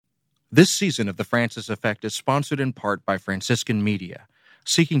This season of The Francis Effect is sponsored in part by Franciscan Media,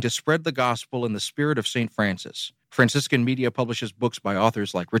 seeking to spread the gospel in the spirit of St. Francis. Franciscan Media publishes books by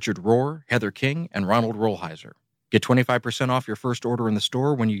authors like Richard Rohr, Heather King, and Ronald Rolheiser. Get 25% off your first order in the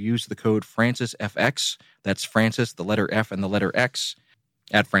store when you use the code FrancisFX, that's Francis, the letter F, and the letter X,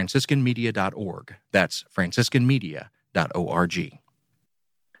 at franciscanmedia.org. That's franciscanmedia.org.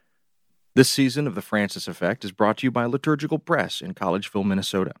 This season of The Francis Effect is brought to you by Liturgical Press in Collegeville,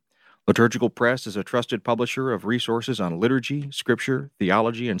 Minnesota. Liturgical Press is a trusted publisher of resources on liturgy, scripture,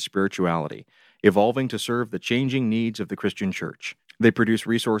 theology, and spirituality, evolving to serve the changing needs of the Christian Church. They produce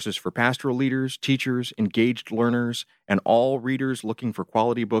resources for pastoral leaders, teachers, engaged learners, and all readers looking for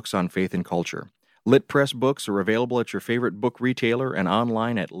quality books on faith and culture. Lit Press books are available at your favorite book retailer and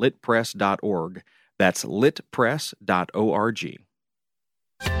online at litpress.org. That's litpress.org.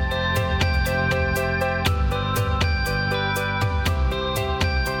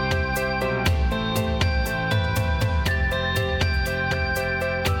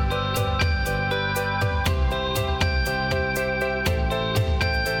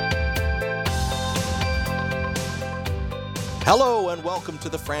 Hello and welcome to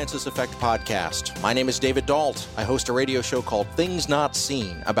the Francis Effect podcast. My name is David Dalt. I host a radio show called Things Not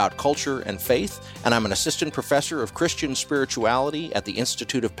Seen about culture and faith, and I'm an assistant professor of Christian spirituality at the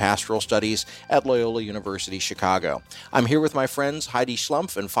Institute of Pastoral Studies at Loyola University, Chicago. I'm here with my friends Heidi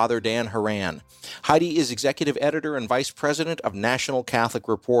Schlumpf and Father Dan Haran. Heidi is executive editor and vice president of National Catholic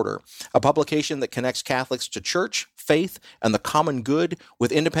Reporter, a publication that connects Catholics to church, faith, and the common good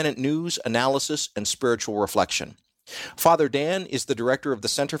with independent news, analysis, and spiritual reflection. Father Dan is the director of the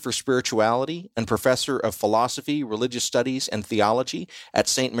Center for Spirituality and professor of philosophy, religious studies, and theology at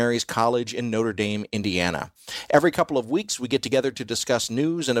St. Mary's College in Notre Dame, Indiana. Every couple of weeks, we get together to discuss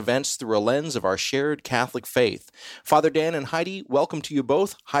news and events through a lens of our shared Catholic faith. Father Dan and Heidi, welcome to you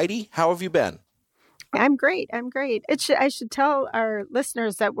both. Heidi, how have you been? I'm great. I should tell our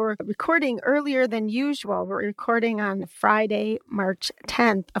listeners that we're recording earlier than usual. We're recording on Friday, March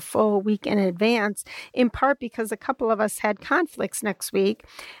 10th, a full week in advance, in part because a couple of us had conflicts next week.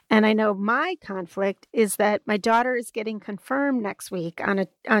 And I know my conflict is that my daughter is getting confirmed next week on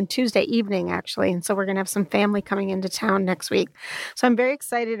Tuesday evening, actually. And so we're going to have some family coming into town next week. So I'm very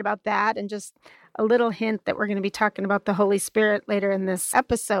excited about that, and just a little hint that we're going to be talking about the Holy Spirit later in this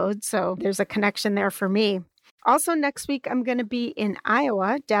episode, so there's a connection there for me. Also, next week, I'm going to be in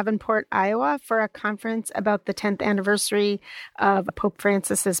Iowa, Davenport, Iowa, for a conference about the 10th anniversary of Pope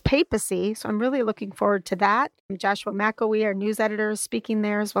Francis's papacy. So I'm really looking forward to that. Joshua McElwee, our news editor, is speaking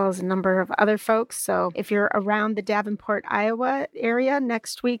there, as well as a number of other folks. So if you're around the Davenport, Iowa area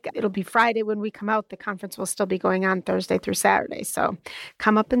next week, it'll be Friday when we come out. The conference will still be going on Thursday through Saturday. So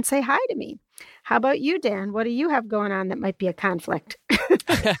come up and say hi to me. How about you, Dan? What do you have going on that might be a conflict?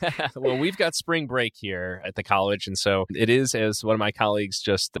 Well, we've got spring break here at the college. And so it is, as one of my colleagues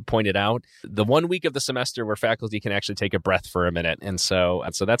just pointed out, the 1 week of the semester where faculty can actually take a breath for a minute. And so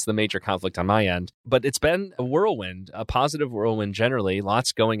that's the major conflict on my end. But it's been a whirlwind, a positive whirlwind generally.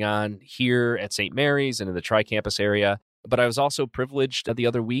 Lots going on here at St. Mary's and in the Tri-Campus area. But I was also privileged the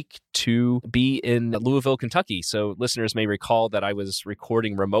other week to be in Louisville, Kentucky. So listeners may recall that I was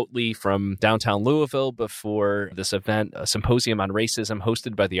recording remotely from downtown Louisville before this event, a symposium on racism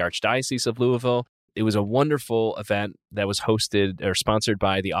hosted by the Archdiocese of Louisville. It was a wonderful event that was hosted or sponsored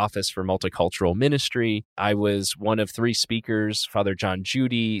by the Office for Multicultural Ministry. I was one of three speakers. Father John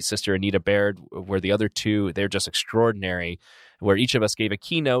Judy, Sister Anita Baird were the other two. They're just extraordinary, where each of us gave a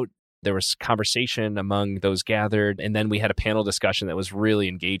keynote. There was conversation among those gathered, and then we had a panel discussion that was really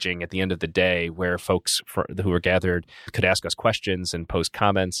engaging at the end of the day, where folks who were gathered could ask us questions and post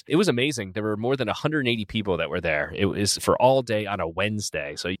comments. It was amazing. There were more than 180 people that were there. It was for all day on a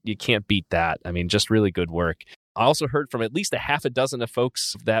Wednesday, so you can't beat that. I mean, just really good work. I also heard from at least a half a dozen of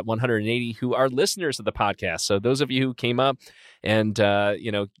folks, that 180, who are listeners of the podcast. So those of you who came up and,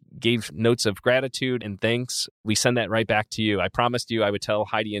 gave notes of gratitude and thanks, we send that right back to you. I promised you I would tell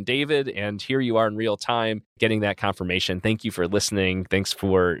Heidi and David, and here you are in real time getting that confirmation. Thank you for listening. Thanks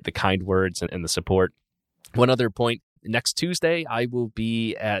for the kind words and the support. One other point. Next Tuesday, I will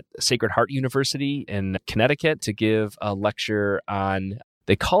be at Sacred Heart University in Connecticut to give a lecture on,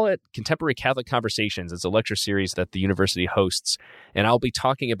 they call it Contemporary Catholic Conversations. It's a lecture series that the university hosts, and I'll be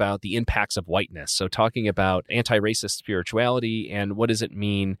talking about the impacts of whiteness. So talking about anti-racist spirituality and what does it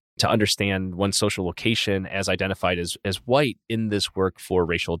mean to understand one's social location as identified as white in this work for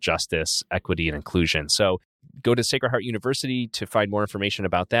racial justice, equity, and inclusion. So go to Sacred Heart University to find more information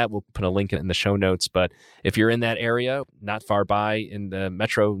about that. We'll put a link in the show notes. But if you're in that area, not far by in the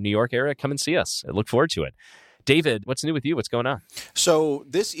metro New York area, come and see us. I look forward to it. David, what's new with you? What's going on? So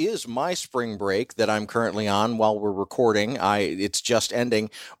this is my spring break that I'm currently on while we're recording. It's just ending.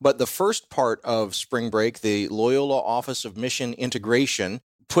 But the first part of spring break, the Loyola Office of Mission Integration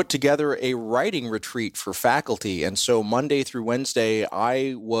put together a writing retreat for faculty. And so Monday through Wednesday,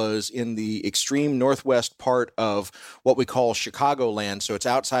 I was in the extreme northwest part of what we call Chicagoland. So it's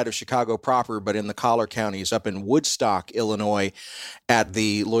outside of Chicago proper, but in the collar counties up in Woodstock, Illinois, at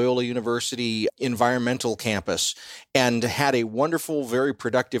the Loyola University Environmental Campus, and had a wonderful, very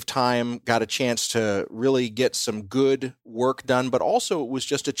productive time, got a chance to really get some good work done, but also it was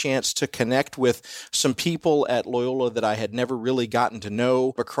just a chance to connect with some people at Loyola that I had never really gotten to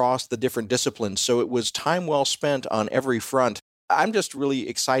know across the different disciplines. So it was time well spent on every front. I'm just really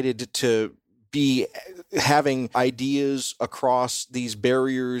excited to be having ideas across these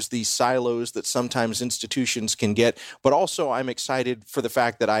barriers, these silos that sometimes institutions can get. But also I'm excited for the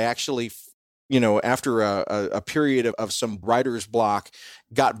fact that I actually, after a period of some writer's block,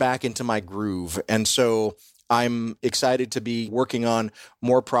 got back into my groove. And so I'm excited to be working on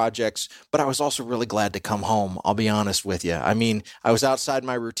more projects, but I was also really glad to come home. I'll be honest with you. I mean, I was outside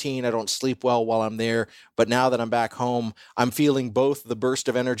my routine. I don't sleep well while I'm there, but now that I'm back home, I'm feeling both the burst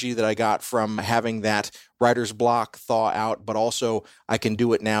of energy that I got from having that writer's block thaw out, but also I can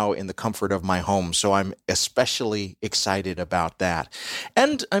do it now in the comfort of my home. So I'm especially excited about that.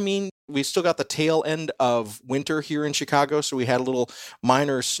 And I mean, we still got the tail end of winter here in Chicago, so we had a little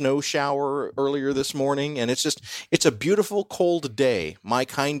minor snow shower earlier this morning, and it's a beautiful cold day, my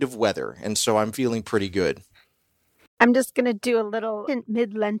kind of weather, and so I'm feeling pretty good. I'm just going to do a little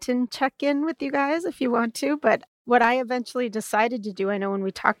mid-Lenten check-in with you guys if you want to, but what I eventually decided to do, I know when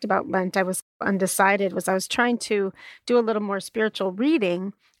we talked about Lent, I was undecided, was I was trying to do a little more spiritual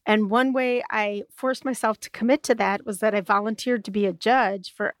reading. And one way I forced myself to commit to that was that I volunteered to be a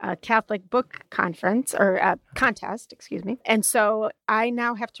judge for a Catholic book conference or a contest, And so I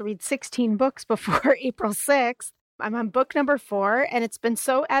now have to read 16 books before April 6th. I'm on book number 4, and it's been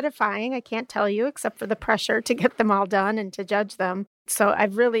so edifying. I can't tell you, except for the pressure to get them all done and to judge them. So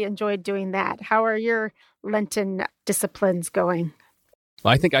I've really enjoyed doing that. How are your Lenten disciplines going?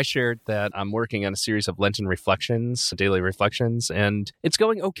 Well, I think I shared that I'm working on a series of Lenten reflections, daily reflections, and it's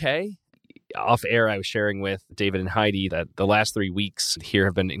going okay. Off air, I was sharing with David and Heidi that the last 3 weeks here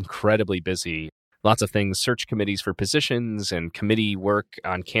have been incredibly busy. Lots of things, search committees for positions and committee work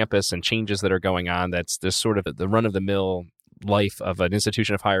on campus and changes that are going on. That's this sort of the run-of-the-mill life of an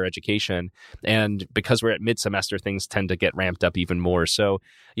institution of higher education. And because we're at mid-semester, things tend to get ramped up even more. So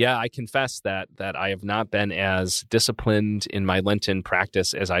yeah, I confess that I have not been as disciplined in my Lenten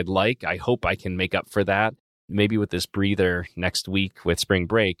practice as I'd like. I hope I can make up for that, maybe with this breather next week with spring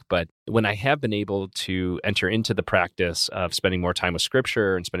break. But when I have been able to enter into the practice of spending more time with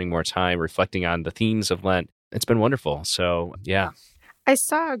Scripture and spending more time reflecting on the themes of Lent, it's been wonderful. So yeah. I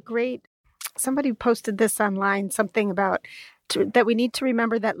saw somebody posted this online, something about that we need to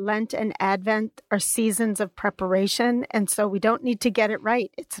remember that Lent and Advent are seasons of preparation. And so we don't need to get it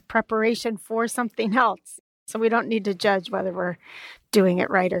right. It's a preparation for something else. So we don't need to judge whether we're doing it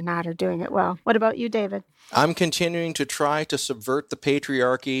right or not, or doing it well. What about you, David? I'm continuing to try to subvert the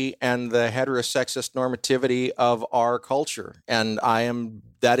patriarchy and the heterosexist normativity of our culture. And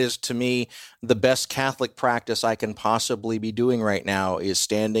that is to me the best Catholic practice I can possibly be doing right now, is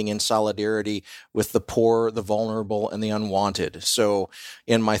standing in solidarity with the poor, the vulnerable, and the unwanted. So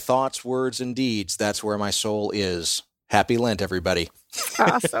in my thoughts, words, and deeds, that's where my soul is. Happy Lent, everybody.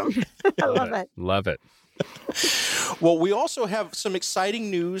 Awesome. I love it. Love it. Well, we also have some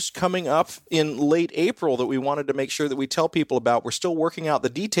exciting news coming up in late April that we wanted to make sure that we tell people about. We're still working out the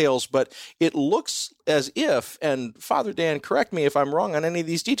details, but it looks as if, and Father Dan, correct me if I'm wrong on any of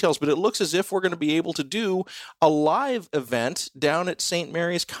these details, but it looks as if we're going to be able to do a live event down at St.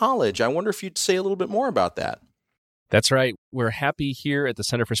 Mary's College. I wonder if you'd say a little bit more about that. That's right. We're happy here at the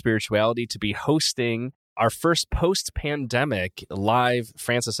Center for Spirituality to be hosting our first post-pandemic live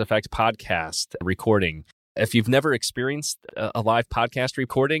Francis Effect podcast recording. If you've never experienced a live podcast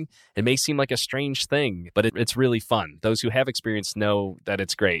recording, it may seem like a strange thing, but it's really fun. Those who have experienced know that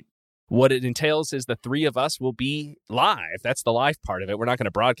it's great. What it entails is the 3 of us will be live. That's the live part of it. We're not going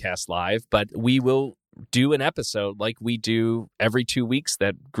to broadcast live, but we will do an episode like we do every 2 weeks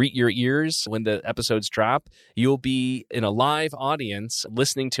that greet your ears when the episodes drop. You'll be in a live audience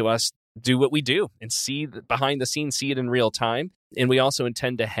listening to us do what we do and see behind the scenes, see it in real time. And we also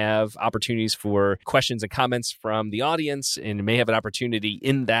intend to have opportunities for questions and comments from the audience, and may have an opportunity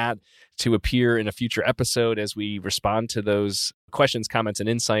in that to appear in a future episode as we respond to those questions, comments, and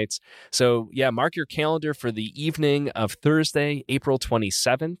insights. So yeah, mark your calendar for the evening of Thursday, April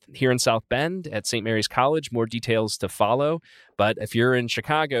 27th here in South Bend at St. Mary's College. More details to follow. But if you're in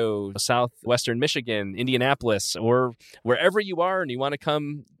Chicago, southwestern Michigan, Indianapolis, or wherever you are and you want to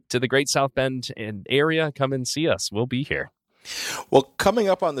come to the great South Bend area, come and see us. We'll be here. Well, coming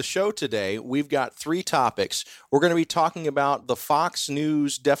up on the show today, we've got 3 topics. We're going to be talking about the Fox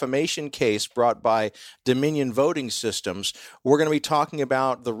News defamation case brought by Dominion Voting Systems. We're going to be talking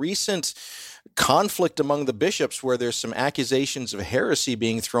about the recent conflict among the bishops where there's some accusations of heresy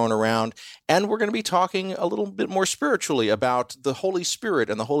being thrown around. And we're going to be talking a little bit more spiritually about the Holy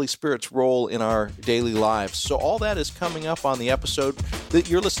Spirit and the Holy Spirit's role in our daily lives. So all that is coming up on the episode that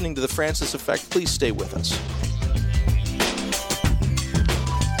you're listening to The Francis Effect. Please stay with us.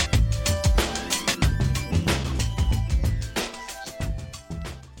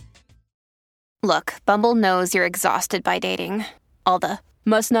 Look, Bumble knows you're exhausted by dating. All the,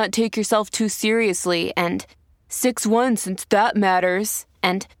 must not take yourself too seriously, and 6'1" since that matters,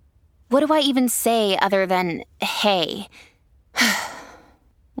 and what do I even say other than, hey?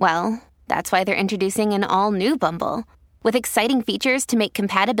 Well, that's why they're introducing an all-new Bumble, with exciting features to make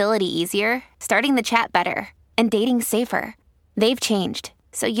compatibility easier, starting the chat better, and dating safer. They've changed,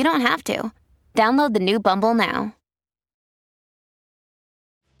 so you don't have to. Download the new Bumble now.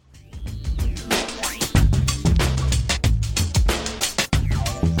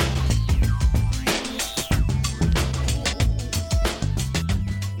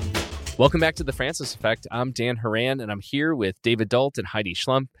 Welcome back to The Francis Effect. I'm Dan Horan, and I'm here with David Dalt and Heidi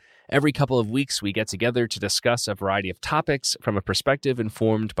Schlump. Every couple of weeks, we get together to discuss a variety of topics from a perspective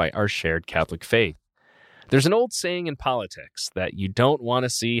informed by our shared Catholic faith. There's an old saying in politics that you don't want to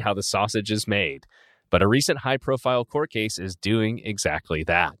see how the sausage is made, but a recent high-profile court case is doing exactly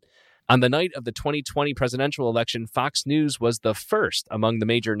that. On the night of the 2020 presidential election, Fox News was the first among the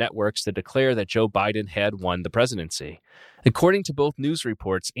major networks to declare that Joe Biden had won the presidency. According to both news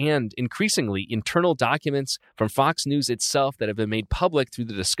reports and, increasingly, internal documents from Fox News itself that have been made public through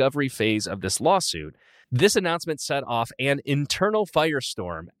the discovery phase of this lawsuit, this announcement set off an internal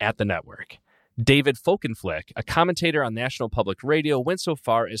firestorm at the network. David Folkenflik, a commentator on National Public Radio, went so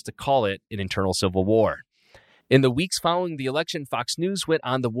far as to call it an internal civil war. In the weeks following the election, Fox News went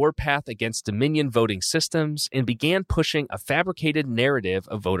on the warpath against Dominion Voting Systems and began pushing a fabricated narrative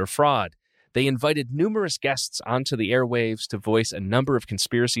of voter fraud. They invited numerous guests onto the airwaves to voice a number of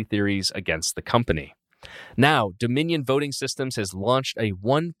conspiracy theories against the company. Now, Dominion Voting Systems has launched a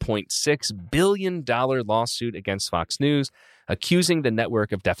 $1.6 billion lawsuit against Fox News, accusing the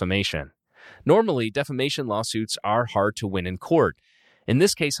network of defamation. Normally, defamation lawsuits are hard to win in court. In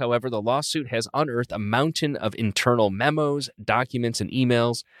this case, however, the lawsuit has unearthed a mountain of internal memos, documents, and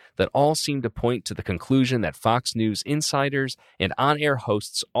emails that all seem to point to the conclusion that Fox News insiders and on-air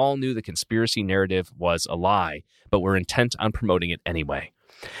hosts all knew the conspiracy narrative was a lie, but were intent on promoting it anyway.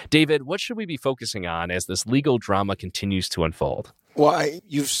 David, what should we be focusing on as this legal drama continues to unfold? Well,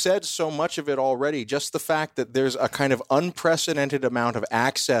 you've said so much of it already. Just the fact that there's a kind of unprecedented amount of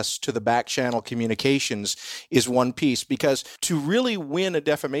access to the back channel communications is one piece, because to really win a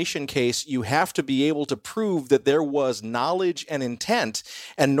defamation case, you have to be able to prove that there was knowledge and intent.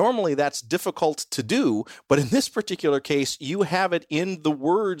 And normally that's difficult to do. But in this particular case, you have it in the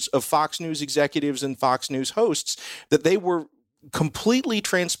words of Fox News executives and Fox News hosts that they were completely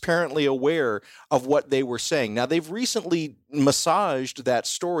transparently aware of what they were saying. Now, they've recently massaged that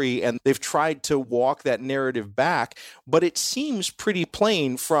story and they've tried to walk that narrative back, but it seems pretty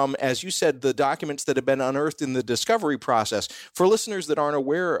plain from, as you said, the documents that have been unearthed in the discovery process. For listeners that aren't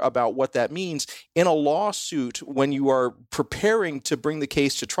aware about what that means, in a lawsuit, when you are preparing to bring the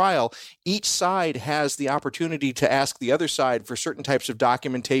case to trial, each side has the opportunity to ask the other side for certain types of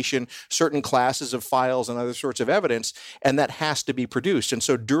documentation, certain classes of files, and other sorts of evidence, and that has to be produced. And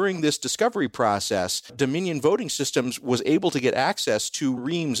so during this discovery process, Dominion Voting Systems was able to get access to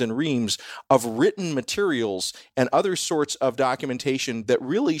reams and reams of written materials and other sorts of documentation that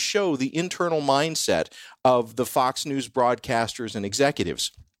really show the internal mindset of the Fox News broadcasters and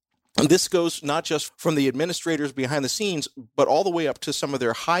executives. And this goes not just from the administrators behind the scenes, but all the way up to some of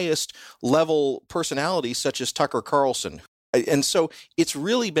their highest level personalities, such as Tucker Carlson. And so it's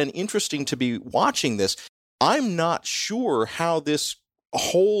really been interesting to be watching this. I'm not sure how this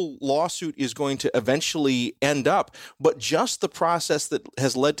whole lawsuit is going to eventually end up, but just the process that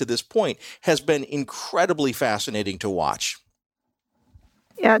has led to this point has been incredibly fascinating to watch.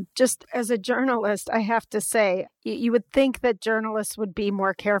 Yeah, just as a journalist, I have to say, you would think that journalists would be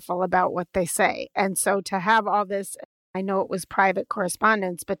more careful about what they say. And so to have all this I know it was private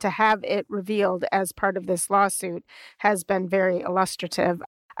correspondence, but to have it revealed as part of this lawsuit has been very illustrative.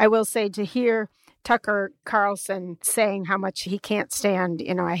 I will say, to hear Tucker Carlson saying how much he can't stand,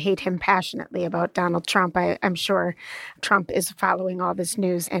 I hate him passionately about Donald Trump. I'm sure Trump is following all this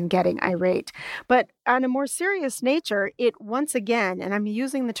news and getting irate. But on a more serious nature, it once again, and I'm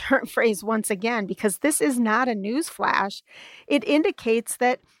using the phrase once again, because this is not a news flash, it indicates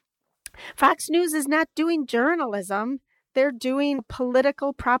that Fox News is not doing journalism. They're doing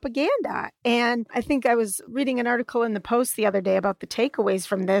political propaganda. And I think I was reading an article in the Post the other day about the takeaways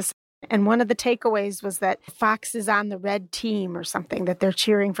from this. And one of the takeaways was that Fox is on the red team or something, that they're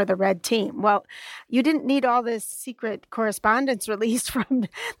cheering for the red team. Well, you didn't need all this secret correspondence released from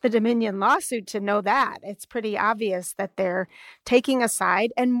the Dominion lawsuit to know that. It's pretty obvious that they're taking a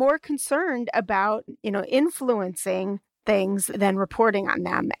side and more concerned about, influencing things than reporting on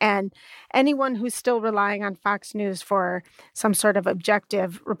them. And anyone who's still relying on Fox News for some sort of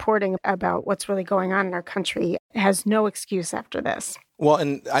objective reporting about what's really going on in our country has no excuse after this. Well,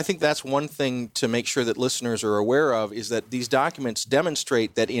 and I think that's one thing to make sure that listeners are aware of, is that these documents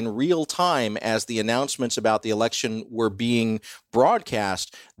demonstrate that in real time, as the announcements about the election were being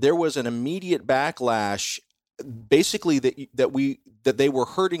broadcast, there was an immediate backlash, basically that they were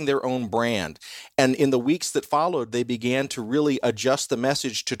hurting their own brand. And in the weeks that followed, they began to really adjust the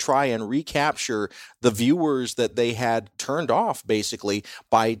message to try and recapture the viewers that they had turned off, basically,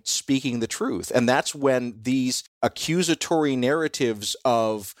 by speaking the truth. And that's when these accusatory narratives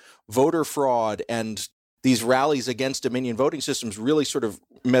of voter fraud and these rallies against Dominion voting systems really sort of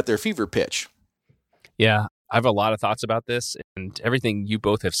met their fever pitch. Yeah, I have a lot of thoughts about this, and everything you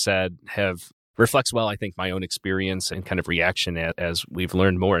both have said reflects well, I think, my own experience and kind of reaction as we've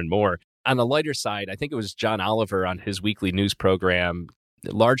learned more and more. On the lighter side, I think it was John Oliver on his weekly news program,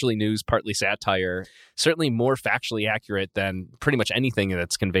 largely news, partly satire, certainly more factually accurate than pretty much anything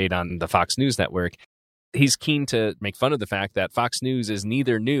that's conveyed on the Fox News network. He's keen to make fun of the fact that Fox News is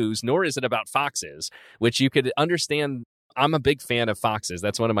neither news nor is it about foxes, which you could understand. I'm a big fan of foxes.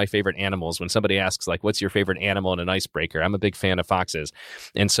 That's one of my favorite animals. When somebody asks, like, what's your favorite animal in an icebreaker? I'm a big fan of foxes.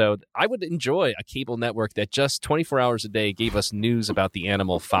 And so I would enjoy a cable network that just 24 hours a day gave us news about the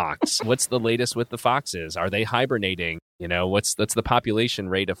animal fox. What's the latest with the foxes? Are they hibernating? What's the population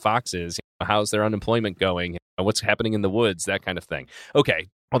rate of foxes? How's their unemployment going? What's happening in the woods? That kind of thing. Okay.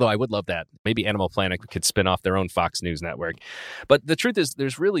 Although I would love that. Maybe Animal Planet could spin off their own Fox News network. But the truth is,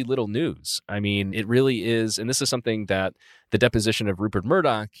 there's really little news. I mean, it really is. And this is something that the deposition of Rupert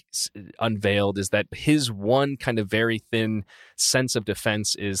Murdoch unveiled, is that his one kind of very thin sense of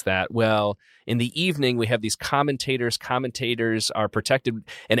defense is that, well, in the evening, we have these commentators. Commentators are protected.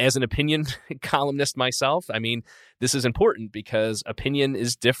 And as an opinion columnist myself, I mean, this is important because opinion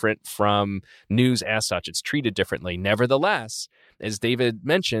is different from news as such. It's treated differently. Nevertheless, as David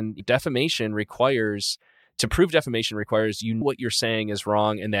mentioned, to prove defamation requires you know what you're saying is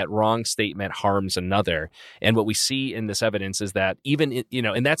wrong and that wrong statement harms another. And what we see in this evidence is that even,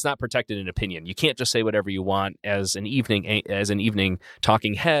 and that's not protected in opinion. You can't just say whatever you want as an evening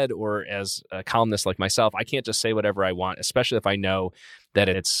talking head or as a columnist like myself. I can't just say whatever I want, especially if I know that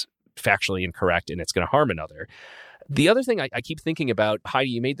it's factually incorrect and it's going to harm another. The other thing I keep thinking about, Heidi,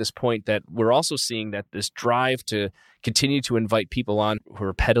 you made this point that we're also seeing that this drive to continue to invite people on who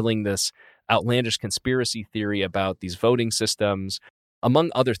are peddling this outlandish conspiracy theory about these voting systems,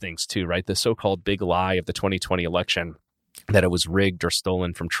 among other things too, right? The so-called big lie of the 2020 election, that it was rigged or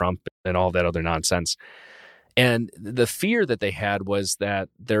stolen from Trump and all that other nonsense. And the fear that they had was that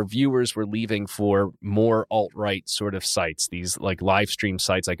their viewers were leaving for more alt-right sort of sites, these like live stream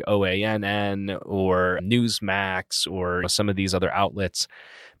sites like OANN or Newsmax or some of these other outlets,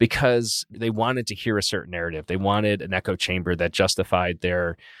 because they wanted to hear a certain narrative. They wanted an echo chamber that justified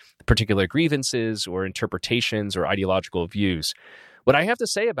their particular grievances or interpretations or ideological views. What I have to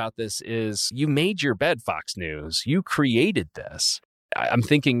say about this is you made your bed, Fox News. You created this. I'm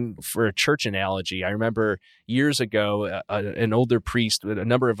thinking for a church analogy. I remember years ago, an older priest, a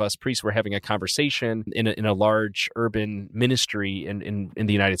number of us priests were having a conversation in a large urban ministry in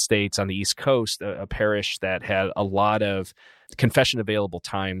the United States on the East Coast, a parish that had a lot of confession available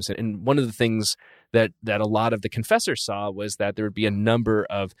times. And one of the things that a lot of the confessors saw was that there would be a number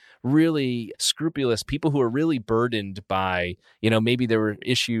of really scrupulous people who were really burdened by, maybe there were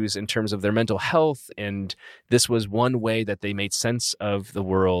issues in terms of their mental health, and this was one way that they made sense of the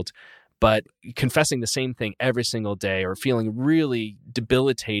world. But confessing the same thing every single day, or feeling really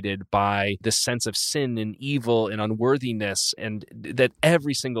debilitated by this sense of sin and evil and unworthiness, and that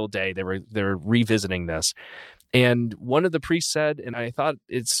every single day they were revisiting this. And one of the priests said, and I thought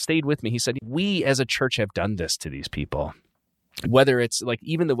it stayed with me, he said, we as a church have done this to these people. Whether it's like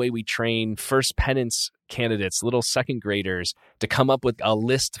even the way we train first penance candidates, little second graders, to come up with a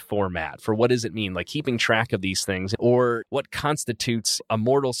list format for what does it mean, like keeping track of these things, or what constitutes a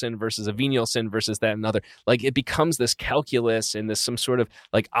mortal sin versus a venial sin versus that and other. Like it becomes this calculus and this some sort of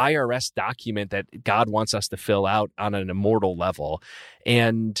like IRS document that God wants us to fill out on an immortal level.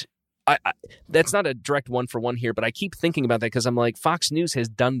 And that's not a direct one-for-one here, but I keep thinking about that because I'm like, Fox News has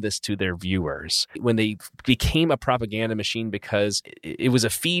done this to their viewers when they became a propaganda machine because it was a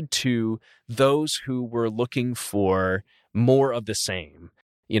feed to those who were looking for more of the same,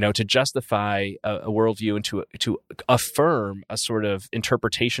 to justify a worldview and to affirm a sort of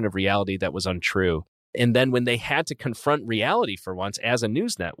interpretation of reality that was untrue. And then when they had to confront reality for once as a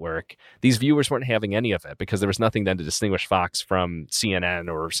news network, these viewers weren't having any of it because there was nothing then to distinguish Fox from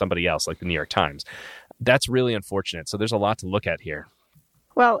CNN or somebody else like the New York Times. That's really unfortunate. So there's a lot to look at here.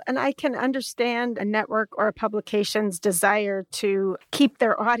 Well, and I can understand a network or a publication's desire to keep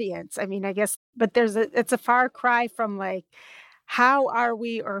their audience. I mean, I guess, but it's a far cry from like, how are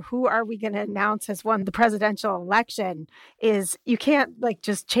we or who are we going to announce has won the presidential election? Is you can't like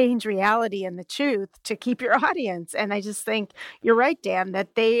just change reality and the truth to keep your audience. And I just think you're right, Dan,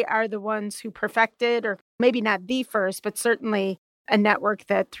 that they are the ones who perfected, or maybe not the first, but certainly a network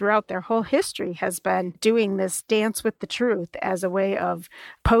that throughout their whole history has been doing this dance with the truth as a way of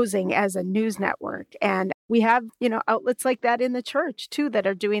posing as a news network. And we have, outlets like that in the church, too, that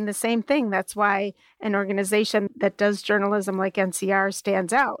are doing the same thing. That's why an organization that does journalism like NCR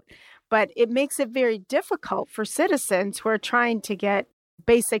stands out. But it makes it very difficult for citizens who are trying to get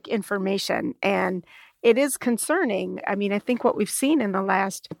basic information. And it is concerning. I mean, I think what we've seen in the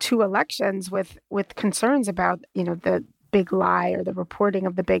last 2 elections with concerns about, the big lie or the reporting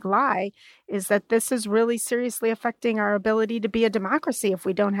of the big lie is that this is really seriously affecting our ability to be a democracy if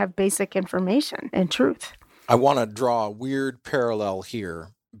we don't have basic information and truth. I want to draw a weird parallel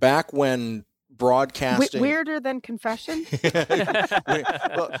here. Back when broadcasting... Weirder than confession?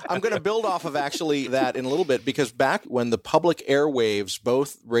 Well, I'm going to build off of actually that in a little bit, because back when the public airwaves,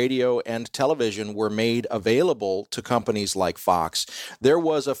 both radio and television, were made available to companies like Fox, there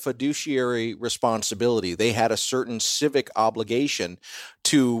was a fiduciary responsibility. They had a certain civic obligation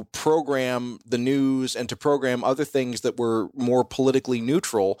to program the news and to program other things that were more politically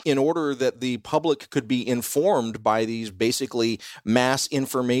neutral in order that the public could be informed by these basically mass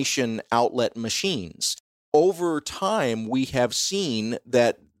information outlet machines. Over time, we have seen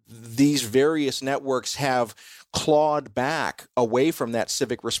that these various networks have clawed back away from that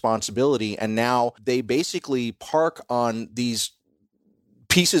civic responsibility, and now they basically park on these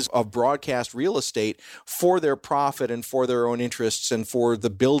pieces of broadcast real estate for their profit and for their own interests and for the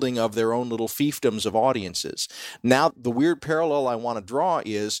building of their own little fiefdoms of audiences. Now, the weird parallel I want to draw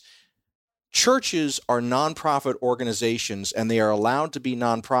is churches are nonprofit organizations, and they are allowed to be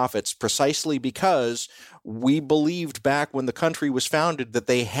nonprofits precisely because we believed back when the country was founded that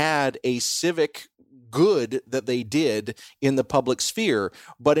they had a civic good that they did in the public sphere,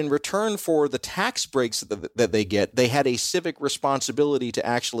 but in return for the tax breaks that they get, they had a civic responsibility to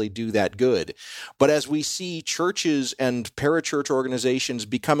actually do that good. But as we see churches and parachurch organizations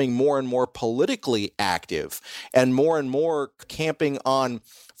becoming more and more politically active and more camping on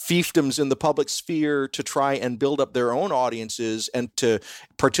fiefdoms in the public sphere to try and build up their own audiences and to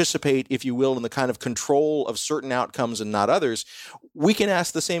participate, if you will, in the kind of control of certain outcomes and not others, we can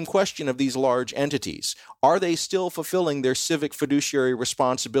ask the same question of these large entities. Are they still fulfilling their civic fiduciary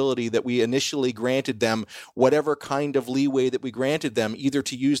responsibility that we initially granted them, whatever kind of leeway that we granted them, either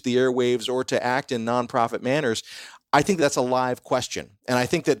to use the airwaves or to act in nonprofit manners? I think that's a live question. And I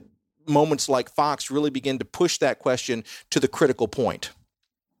think that moments like Fox really begin to push that question to the critical point.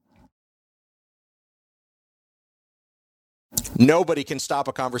 Nobody can stop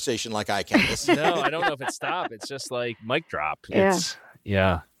a conversation like I can. No, I don't know if it's stop. It's just like mic drop.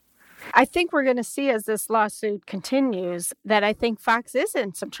 Yeah. I think we're going to see as this lawsuit continues that I think Fox is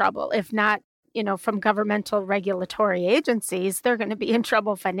in some trouble. If not, from governmental regulatory agencies, they're going to be in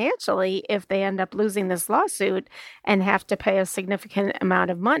trouble financially if they end up losing this lawsuit and have to pay a significant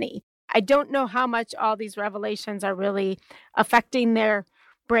amount of money. I don't know how much all these revelations are really affecting their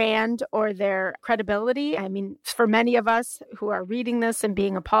brand or their credibility. I mean, for many of us who are reading this and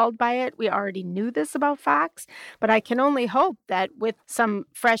being appalled by it, we already knew this about Fox, but I can only hope that with some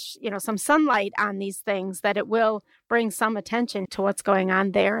fresh, some sunlight on these things, that it will bring some attention to what's going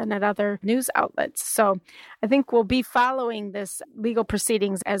on there and at other news outlets. So I think we'll be following this legal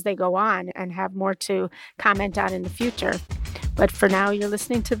proceedings as they go on and have more to comment on in the future. But for now, you're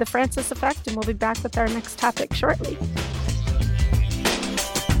listening to The Francis Effect, and we'll be back with our next topic shortly.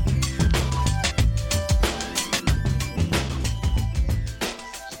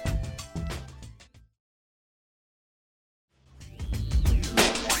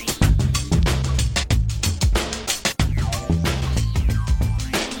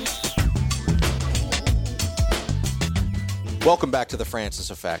 Welcome back to The Francis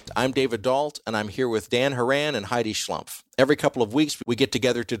Effect. I'm David Dalt, and I'm here with Dan Horan and Heidi Schlumpf. Every couple of weeks, we get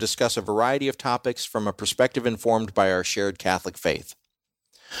together to discuss a variety of topics from a perspective informed by our shared Catholic faith.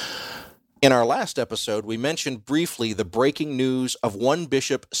 In our last episode, we mentioned briefly the breaking news of one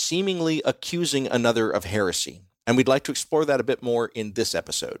bishop seemingly accusing another of heresy, and we'd like to explore that a bit more in this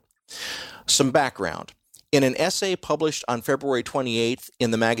episode. Some background. In an essay published on February 28th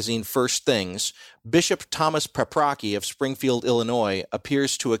in the magazine First Things, Bishop Thomas Paprocki of Springfield, Illinois,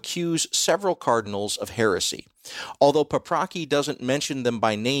 appears to accuse several cardinals of heresy. Although Paprocki doesn't mention them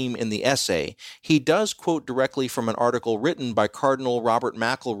by name in the essay, he does quote directly from an article written by Cardinal Robert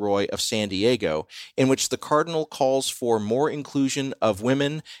McElroy of San Diego, in which the cardinal calls for more inclusion of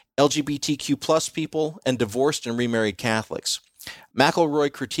women, LGBTQ+ people, and divorced and remarried Catholics.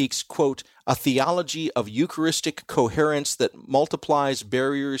 McElroy critiques, quote, a theology of Eucharistic coherence that multiplies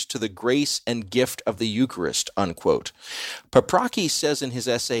barriers to the grace and gift of the Eucharist, unquote. Paprocki says in his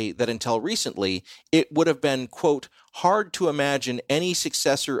essay that until recently, it would have been, quote, hard to imagine any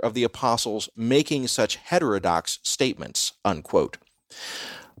successor of the apostles making such heterodox statements, unquote.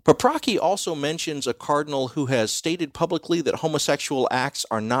 Paprocki also mentions a cardinal who has stated publicly that homosexual acts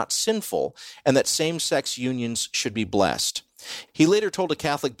are not sinful and that same-sex unions should be blessed. He later told a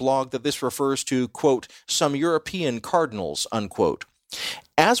Catholic blog that this refers to, quote, some European cardinals, unquote.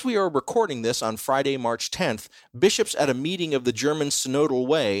 As we are recording this on Friday, March 10th, bishops at a meeting of the German Synodal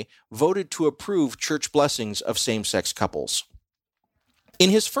Way voted to approve church blessings of same-sex couples. In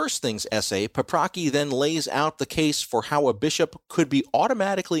his First Things essay, Paprocki then lays out the case for how a bishop could be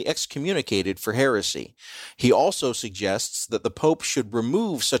automatically excommunicated for heresy. He also suggests that the Pope should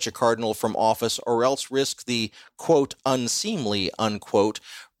remove such a cardinal from office or else risk the, quote, unseemly, unquote,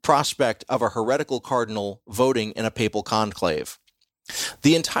 prospect of a heretical cardinal voting in a papal conclave.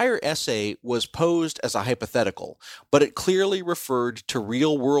 The entire essay was posed as a hypothetical, but it clearly referred to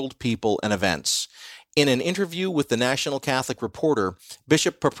real-world people and events. In an interview with the National Catholic Reporter,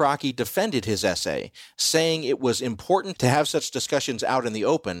 Bishop Paprocki defended his essay, saying it was important to have such discussions out in the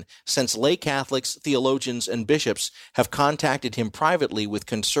open since lay Catholics, theologians, and bishops have contacted him privately with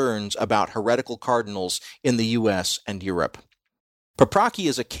concerns about heretical cardinals in the U.S. and Europe. Paprocki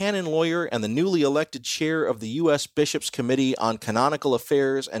is a canon lawyer and the newly elected chair of the U.S. Bishops' Committee on Canonical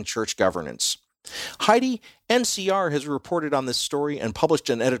Affairs and Church Governance. Heidi, NCR has reported on this story and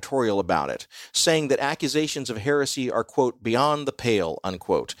published an editorial about it, saying that accusations of heresy are, quote, beyond the pale,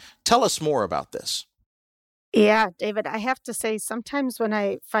 unquote. Tell us more about this. Yeah, David, I have to say, sometimes when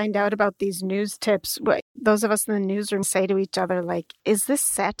I find out about these news tips, those of us in the newsroom say to each other, like, is this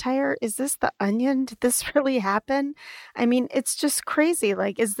satire? Is this The Onion? Did this really happen? I mean, it's just crazy.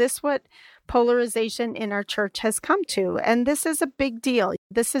 Like, is this what polarization in our church has come to? And this is a big deal.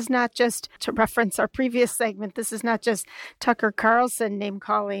 This is not just, to reference our previous segment, this is not just Tucker Carlson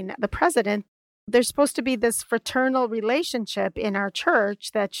name-calling the president. There's supposed to be this fraternal relationship in our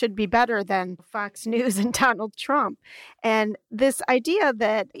church that should be better than Fox News and Donald Trump. And this idea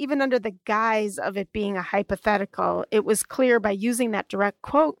that even under the guise of it being a hypothetical, it was clear by using that direct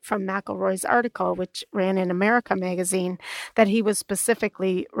quote from McElroy's article, which ran in America magazine, that he was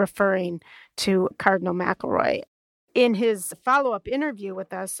specifically referring to Cardinal McElroy. In his follow-up interview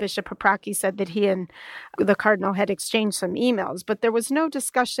with us, Bishop Paprocki said that he and the cardinal had exchanged some emails, but there was no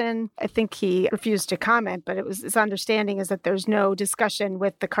discussion. I think he refused to comment, but his understanding is that there's no discussion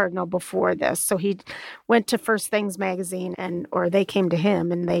with the cardinal before this. So he went to First Things magazine, or they came to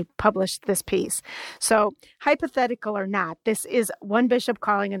him and they published this piece. So hypothetical or not, this is one bishop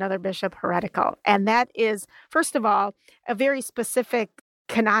calling another bishop heretical. And that is, first of all, a very specific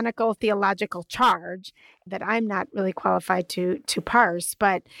canonical theological charge that I'm not really qualified to parse,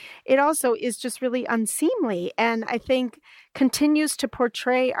 but it also is just really unseemly, and I think continues to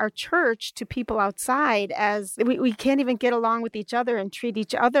portray our church to people outside as we can't even get along with each other and treat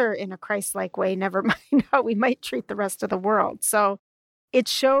each other in a Christ-like way, never mind how we might treat the rest of the world. So it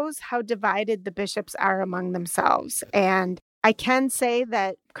shows how divided the bishops are among themselves. And I can say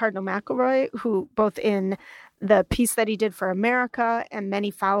that Cardinal McElroy, who both in the piece that he did for America and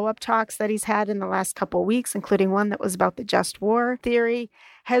many follow-up talks that he's had in the last couple of weeks, including one that was about the just war theory,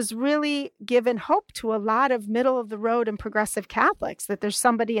 has really given hope to a lot of middle-of-the-road and progressive Catholics, that there's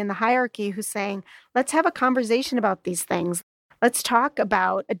somebody in the hierarchy who's saying, let's have a conversation about these things. let's talk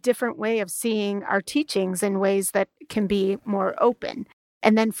about a different way of seeing our teachings in ways that can be more open.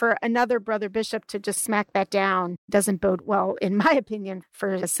 And then for another brother bishop to just smack that down doesn't bode well, in my opinion,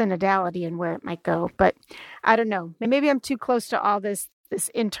 for synodality and where it might go. But I don't know. Maybe I'm too close to all this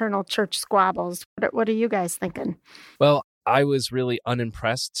internal church squabbles. What are you guys thinking? Well, I was really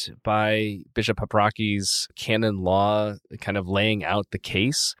unimpressed by Bishop Paprocki's canon law kind of laying out the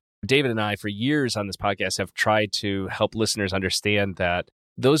case. David and I, for years on this podcast, have tried to help listeners understand that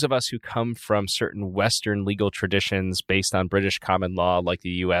those of us who come from certain Western legal traditions based on British common law, like the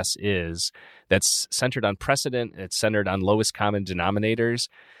U.S. is, that's centered on precedent, it's centered on lowest common denominators,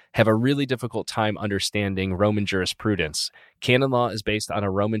 have a really difficult time understanding Roman jurisprudence. Canon law is based on a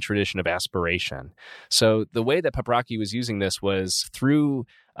Roman tradition of aspiration. So the way that Paprocki was using this was through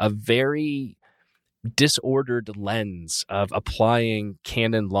a very disordered lens of applying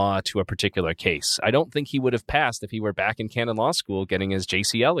canon law to a particular case. I don't think he would have passed if he were back in canon law school getting his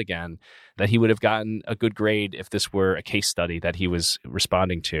JCL again, that he would have gotten a good grade if this were a case study that he was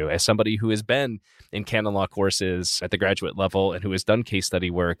responding to. As somebody who has been in canon law courses at the graduate level and who has done case study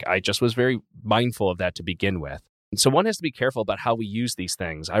work, I just was very mindful of that to begin with. So one has to be careful about how we use these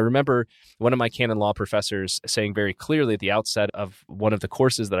things. I remember one of my canon law professors saying very clearly at the outset of one of the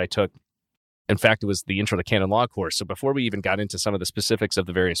courses that I took, in fact, it was the Intro to Canon Law course. So before we even got into some of the specifics of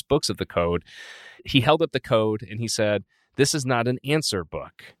the various books of the code, he held up the code and he said, "This is not an answer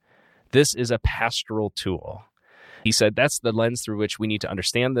book. This is a pastoral tool." He said, that's the lens through which we need to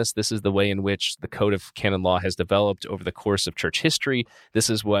understand this. This is the way in which the Code of Canon Law has developed over the course of church history. This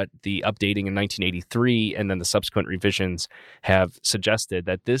is what the updating in 1983 and then the subsequent revisions have suggested,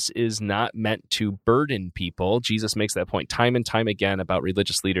 that this is not meant to burden people. Jesus makes that point time and time again about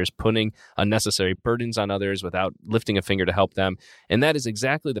religious leaders putting unnecessary burdens on others without lifting a finger to help them. And that is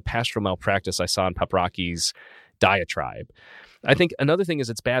exactly the pastoral malpractice I saw in Paprocki's diatribe. I think another thing is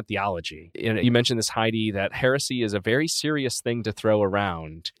it's bad theology. You mentioned this, Heidi, that heresy is a very serious thing to throw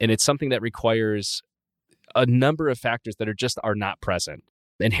around, and it's something that requires a number of factors that are not present.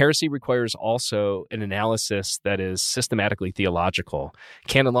 And heresy requires also an analysis that is systematically theological.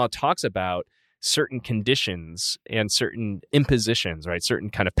 Canon law talks about certain conditions and certain impositions, right?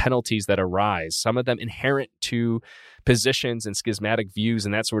 Certain kind of penalties that arise, some of them inherent to positions and schismatic views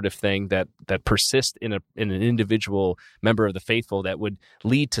and that sort of thing that persist in an individual member of the faithful that would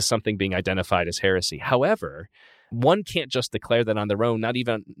lead to something being identified as heresy. However, one can't just declare that on their own, not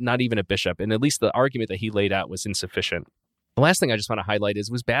even a bishop. And at least the argument that he laid out was insufficient. The last thing I just want to highlight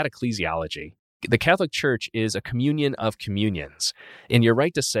was bad ecclesiology. The Catholic Church is a communion of communions. And you're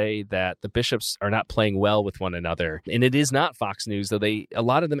right to say that the bishops are not playing well with one another. And it is not Fox News, though a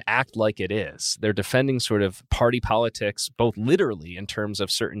lot of them act like it is. They're defending sort of party politics, both literally in terms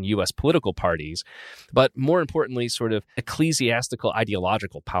of certain U.S. political parties, but more importantly, sort of ecclesiastical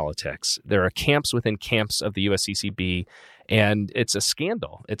ideological politics. There are camps within camps of the USCCB, and it's a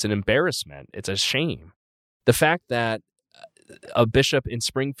scandal. It's an embarrassment. It's a shame. The fact that a bishop in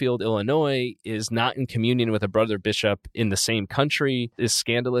Springfield, Illinois, is not in communion with a brother bishop in the same country is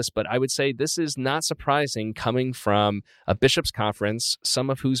scandalous. But I would say this is not surprising coming from a bishops' conference, some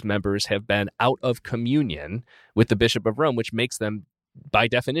of whose members have been out of communion with the Bishop of Rome, which makes them, by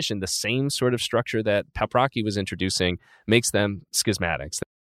definition, the same sort of structure that Paprocki was introducing, makes them schismatics.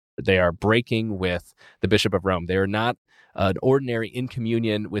 They are breaking with the Bishop of Rome. They are not an ordinary in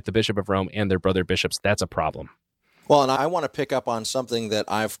communion with the Bishop of Rome and their brother bishops. That's a problem. Well, and I want to pick up on something that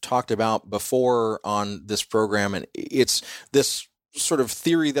I've talked about before on this program, and it's this sort of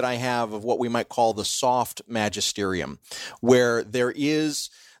theory that I have of what we might call the soft magisterium, where there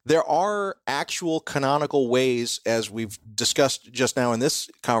are actual canonical ways, as we've discussed just now in this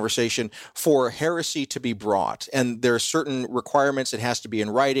conversation, for heresy to be brought. And there are certain requirements. It has to be in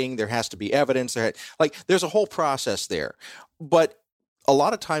writing. There has to be evidence. There's a whole process there. But a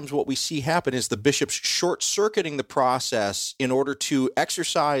lot of times what we see happen is the bishops short-circuiting the process in order to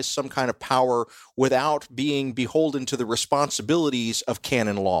exercise some kind of power without being beholden to the responsibilities of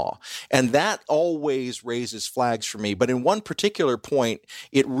canon law. And that always raises flags for me. But in one particular point,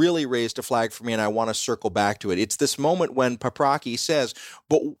 it really raised a flag for me, and I want to circle back to it. It's this moment when Paprocki says,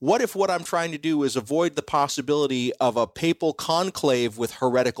 but what if what I'm trying to do is avoid the possibility of a papal conclave with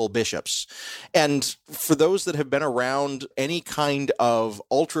heretical bishops? And for those that have been around any kind of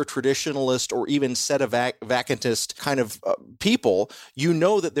ultra-traditionalist or even sedevacantist kind of people, you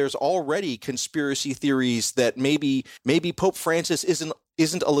know that there's already conspiracy theories that maybe Pope Francis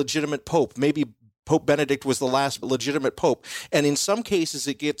isn't a legitimate pope. Maybe Pope Benedict was the last legitimate pope. And in some cases,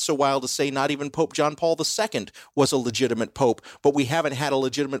 it gets so wild to say not even Pope John Paul II was a legitimate pope, but we haven't had a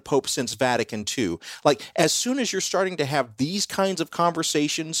legitimate pope since Vatican II. Like, as soon as you're starting to have these kinds of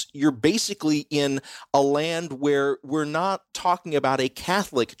conversations, you're basically in a land where we're not talking about a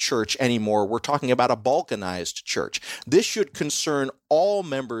Catholic church anymore. We're talking about a balkanized church. This should concern all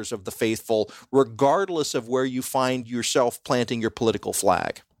members of the faithful, regardless of where you find yourself planting your political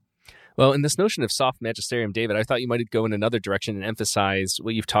flag. Well, in this notion of soft magisterium, David, I thought you might go in another direction and emphasize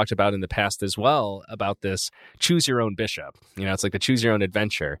what you've talked about in the past as well about this choose your own bishop. It's like the choose your own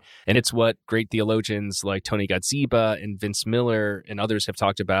adventure. And it's what great theologians like Tony Gazzeba and Vince Miller and others have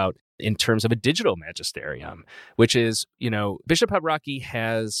talked about in terms of a digital magisterium, which is, Bishop Habraki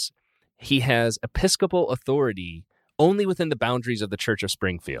has episcopal authority only within the boundaries of the Church of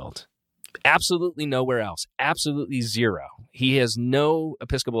Springfield. Absolutely nowhere else. Absolutely zero. He has no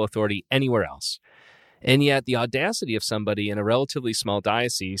episcopal authority anywhere else. And yet the audacity of somebody in a relatively small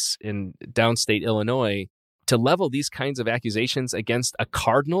diocese in downstate Illinois to level these kinds of accusations against a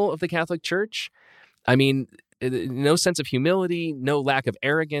cardinal of the Catholic Church, I mean, no sense of humility, no lack of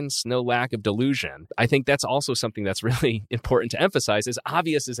arrogance, no lack of delusion. I think that's also something that's really important to emphasize, as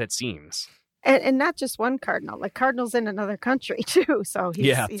obvious as it seems. And not just one cardinal, like cardinals in another country too. So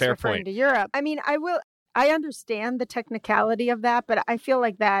he's referring point. to Europe. I mean, I understand the technicality of that, but I feel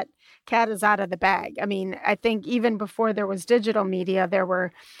like that cat is out of the bag. I mean, I think even before there was digital media, there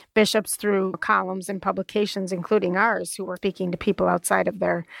were bishops through columns and publications, including ours, who were speaking to people outside of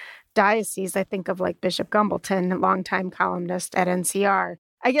their diocese. I think of like Bishop Gumbleton, longtime columnist at NCR.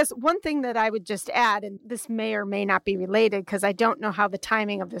 I guess one thing that I would just add, and this may or may not be related because I don't know how the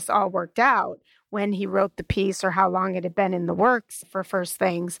timing of this all worked out when he wrote the piece or how long it had been in the works for First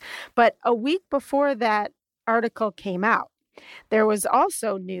Things. But a week before that article came out, there was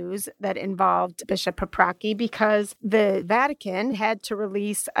also news that involved Bishop Habraki because the Vatican had to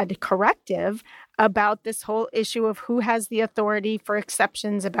release a corrective about this whole issue of who has the authority for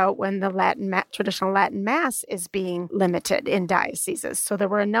exceptions about when the traditional Latin Mass is being limited in dioceses. So there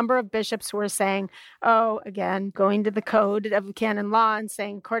were a number of bishops who were saying, again, going to the code of canon law and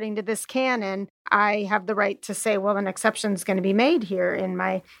saying, according to this canon, I have the right to say, well, an exception is going to be made here in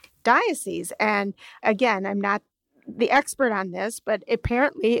my diocese. And again, I'm not the expert on this, but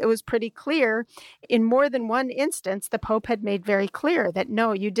apparently it was pretty clear in more than one instance, the Pope had made very clear that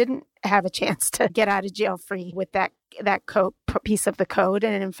no, you didn't have a chance to get out of jail free with that piece of the code.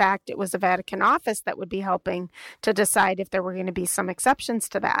 And in fact, it was a Vatican office that would be helping to decide if there were going to be some exceptions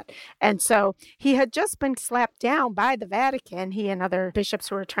to that. And so he had just been slapped down by the Vatican, he and other bishops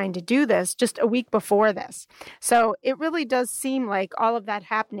who were trying to do this just a week before this. So it really does seem like all of that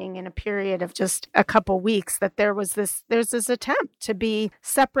happening in a period of just a couple weeks, that there's this attempt to be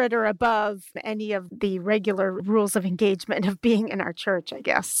separate or above any of the regular rules of engagement of being in our church, I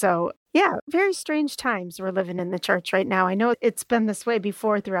guess. So yeah, very strange times we're living in the church right now. I know it's been this way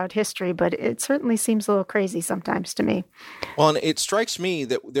before throughout history, but it certainly seems a little crazy sometimes to me. Well, and it strikes me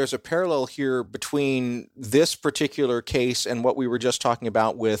that there's a parallel here between this particular case and what we were just talking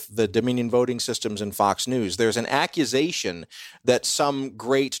about with the Dominion voting systems and Fox News. There's an accusation that some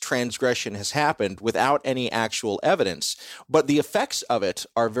great transgression has happened without any actual evidence, but the effects of it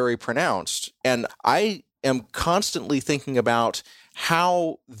are very pronounced. And I am constantly thinking about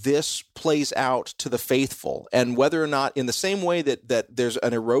how this plays out to the faithful and whether or not, in the same way that there's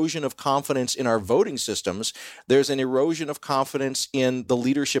an erosion of confidence in our voting systems, there's an erosion of confidence in the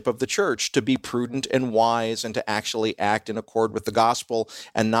leadership of the church to be prudent and wise and to actually act in accord with the gospel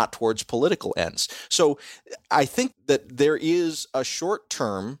and not towards political ends. So I think that there is a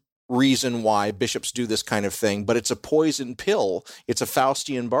short-term reason why bishops do this kind of thing, but it's a poison pill. It's a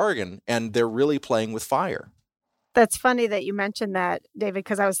Faustian bargain, and they're really playing with fire. That's funny that you mentioned that, David,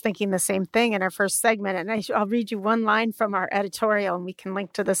 because I was thinking the same thing in our first segment. And I'll read you one line from our editorial, and we can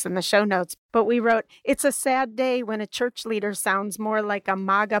link to this in the show notes. But we wrote, "It's a sad day when a church leader sounds more like a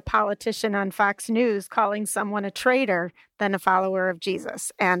MAGA politician on Fox News calling someone a traitor than a follower of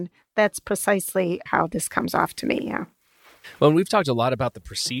Jesus." And that's precisely how this comes off to me, yeah. Well, we've talked a lot about the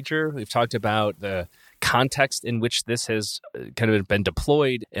procedure. We've talked about the context in which this has kind of been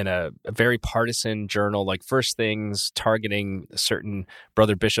deployed in a very partisan journal like First Things, targeting certain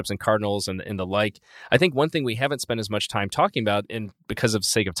brother bishops and cardinals and the like. I think one thing we haven't spent as much time talking about, and because of the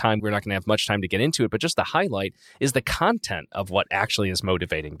sake of time, we're not going to have much time to get into it, but just the highlight is the content of what actually is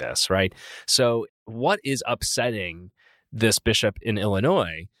motivating this, right? So what is upsetting this bishop in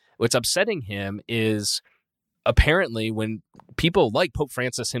Illinois? What's upsetting him is apparently when people like Pope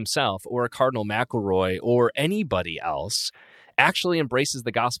Francis himself or Cardinal McElroy or anybody else actually embraces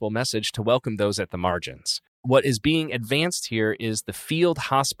the gospel message to welcome those at the margins. What is being advanced here is the field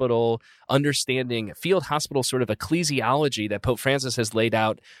hospital understanding, field hospital sort of ecclesiology that Pope Francis has laid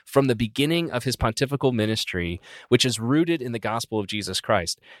out from the beginning of his pontifical ministry, which is rooted in the gospel of Jesus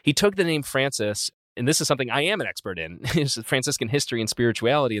Christ. He took the name Francis, and this is something I am an expert in, is Franciscan history and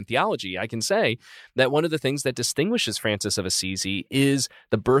spirituality and theology. I can say that one of the things that distinguishes Francis of Assisi is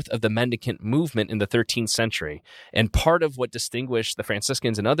the birth of the mendicant movement in the 13th century. And part of what distinguished the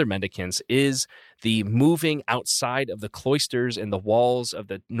Franciscans and other mendicants is the moving outside of the cloisters and the walls of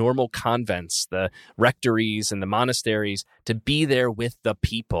the normal convents, the rectories and the monasteries, to be there with the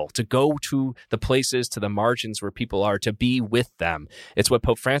people, to go to the places, to the margins where people are, to be with them. It's what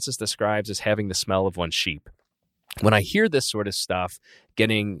Pope Francis describes as having the smell of one's sheep. When I hear this sort of stuff,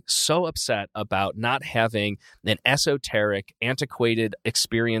 getting so upset about not having an esoteric, antiquated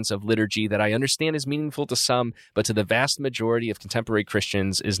experience of liturgy that I understand is meaningful to some, but to the vast majority of contemporary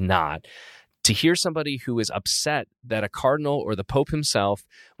Christians is not, to hear somebody who is upset that a cardinal or the Pope himself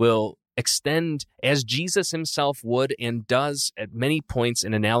will extend, as Jesus himself would and does at many points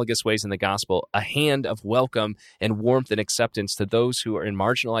in analogous ways in the gospel, a hand of welcome and warmth and acceptance to those who are in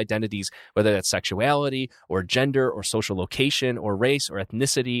marginal identities, whether that's sexuality or gender or social location or race or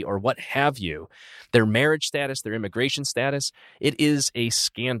ethnicity or what have you, their marriage status, their immigration status. It is a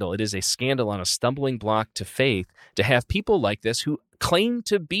scandal. It is a scandal on a stumbling block to faith to have people like this who claim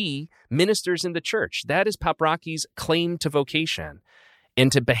to be ministers in the church. That is Paprocki's claim to vocation. And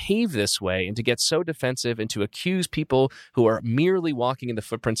to behave this way and to get so defensive and to accuse people who are merely walking in the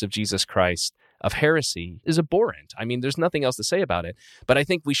footprints of Jesus Christ of heresy is abhorrent. I mean, there's nothing else to say about it. But I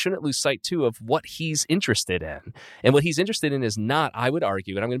think we shouldn't lose sight, too, of what he's interested in. And what he's interested in is not, I would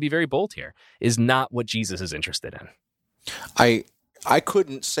argue, and I'm going to be very bold here, is not what Jesus is interested in. I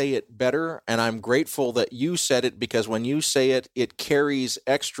couldn't say it better, and I'm grateful that you said it, because when you say it, it carries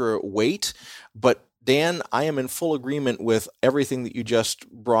extra weight. But Dan, I am in full agreement with everything that you just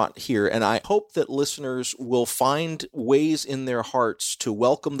brought here, and I hope that listeners will find ways in their hearts to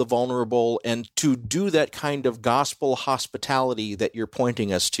welcome the vulnerable and to do that kind of gospel hospitality that you're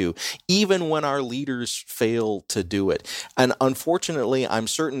pointing us to, even when our leaders fail to do it. And unfortunately, I'm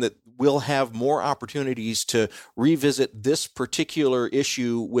certain that we'll have more opportunities to revisit this particular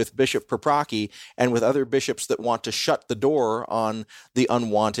issue with Bishop Paprocki and with other bishops that want to shut the door on the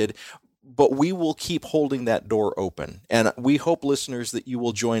unwanted. But we will keep holding that door open. And we hope, listeners, that you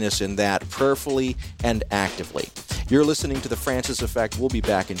will join us in that prayerfully and actively. You're listening to The Francis Effect. We'll be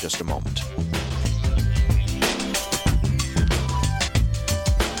back in just a moment.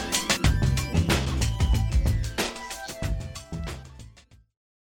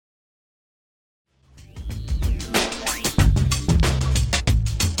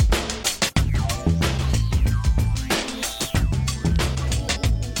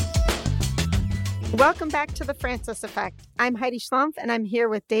 Welcome back to The Francis Effect. I'm Heidi Schlumpf, and I'm here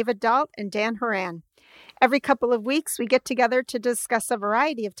with David Dalt and Dan Horan. Every couple of weeks, we get together to discuss a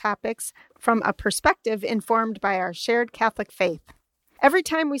variety of topics from a perspective informed by our shared Catholic faith. Every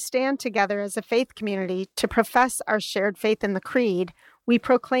time we stand together as a faith community to profess our shared faith in the Creed, we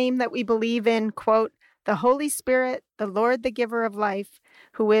proclaim that we believe in, quote, the Holy Spirit, the Lord, the giver of life,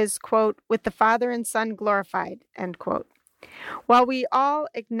 who is, quote, with the Father and Son glorified, end quote. While we all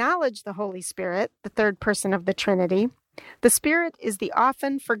acknowledge the Holy Spirit, the third person of the Trinity, the Spirit is the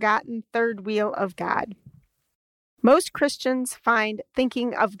often forgotten third wheel of God. Most Christians find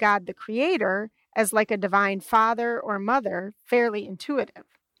thinking of God the Creator as like a divine father or mother fairly intuitive.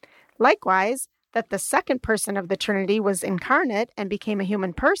 Likewise, that the second person of the Trinity was incarnate and became a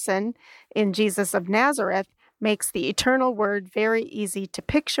human person in Jesus of Nazareth makes the eternal Word very easy to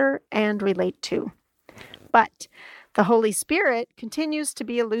picture and relate to. But the Holy Spirit continues to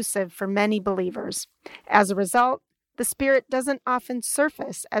be elusive for many believers. As a result, the Spirit doesn't often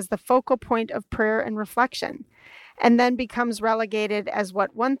surface as the focal point of prayer and reflection, and then becomes relegated as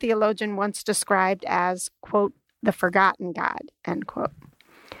what one theologian once described as, quote, the forgotten God, end quote.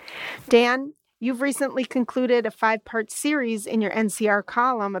 Dan, you've recently concluded a 5-part series in your NCR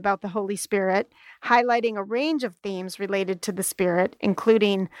column about the Holy Spirit, highlighting a range of themes related to the Spirit,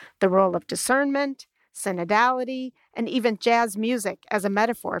 including the role of discernment, synodality, and even jazz music as a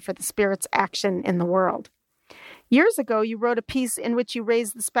metaphor for the Spirit's action in the world. Years ago, you wrote a piece in which you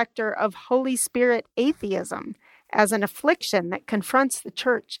raised the specter of Holy Spirit atheism as an affliction that confronts the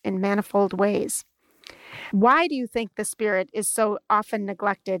Church in manifold ways. Why do you think the Spirit is so often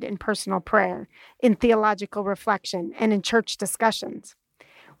neglected in personal prayer, in theological reflection, and in church discussions?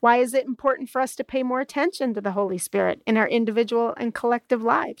 Why is it important for us to pay more attention to the Holy Spirit in our individual and collective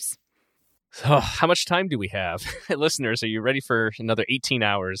lives? So how much time do we have? Listeners, are you ready for another 18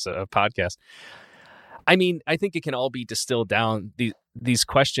 hours of podcast? I mean, I think it can all be distilled down, these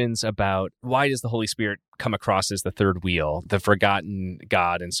questions about why does the Holy Spirit come across as the third wheel, the forgotten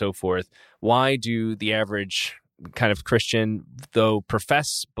God, and so forth. Why do the average kind of Christian, though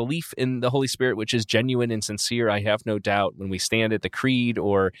profess belief in the Holy Spirit, which is genuine and sincere, I have no doubt, when we stand at the creed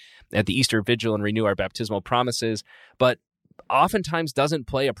or at the Easter Vigil and renew our baptismal promises, but oftentimes doesn't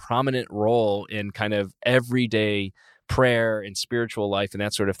play a prominent role in kind of everyday prayer and spiritual life and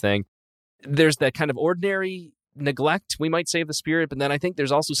that sort of thing. There's that kind of ordinary neglect, we might say, of the Spirit, but then I think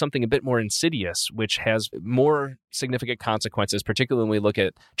there's also something a bit more insidious, which has more significant consequences, particularly when we look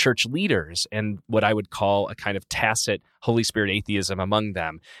at church leaders and what I would call a kind of tacit Holy Spirit atheism among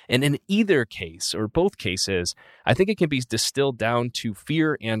them. And in either case, or both cases, I think it can be distilled down to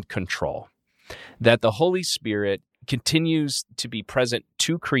fear and control. That the Holy Spirit continues to be present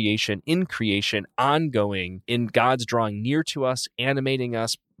to creation, in creation, ongoing, in God's drawing near to us, animating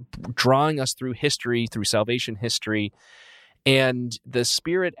us, drawing us through history, through salvation history. And the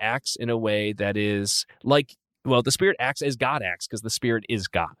Spirit acts in a way that is like, well, the Spirit acts as God acts because the Spirit is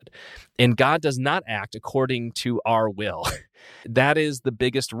God. And God does not act according to our will. That is the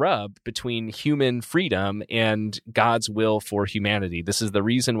biggest rub between human freedom and God's will for humanity. This is the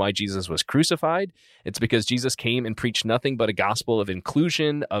reason why Jesus was crucified. It's because Jesus came and preached nothing but a gospel of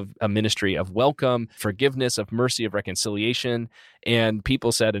inclusion, of a ministry of welcome, forgiveness, of mercy, of reconciliation. And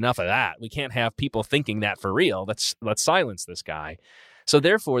people said, enough of that. We can't have people thinking that for real. Let's silence this guy. So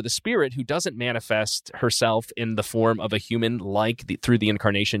therefore, the Spirit, who doesn't manifest herself in the form of a human through the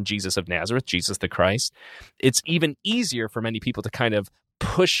incarnation, Jesus of Nazareth, Jesus the Christ, it's even easier for many people to kind of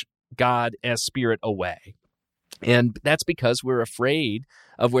push God as Spirit away. And that's because we're afraid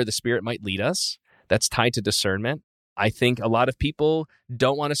of where the Spirit might lead us. That's tied to discernment. I think a lot of people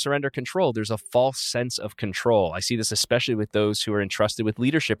don't want to surrender control. There's a false sense of control. I see this especially with those who are entrusted with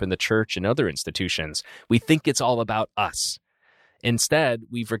leadership in the church and other institutions. We think it's all about us. Instead,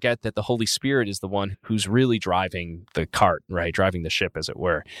 we forget that the Holy Spirit is the one who's really driving the cart, right? Driving the ship, as it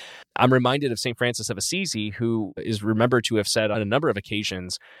were. I'm reminded of St. Francis of Assisi, who is remembered to have said on a number of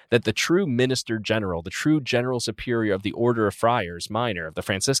occasions that the true minister general, the true general superior of the order of friars minor, of the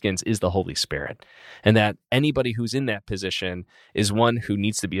Franciscans, is the Holy Spirit. And that anybody who's in that position is one who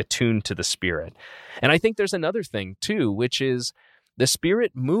needs to be attuned to the Spirit. And I think there's another thing, too, which is the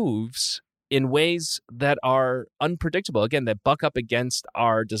Spirit moves in ways that are unpredictable, again, that buck up against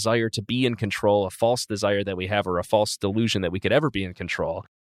our desire to be in control, a false desire that we have, or a false delusion that we could ever be in control.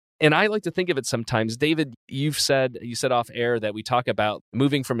 And I like to think of it sometimes, David, you said off air that we talk about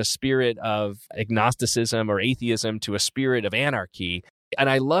moving from a spirit of agnosticism or atheism to a spirit of anarchy. And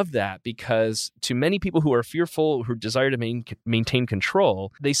I love that because to many people who are fearful, who desire to maintain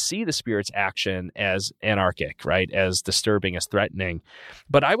control, they see the Spirit's action as anarchic, right? As disturbing, as threatening.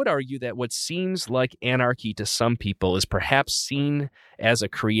 But I would argue that what seems like anarchy to some people is perhaps seen as a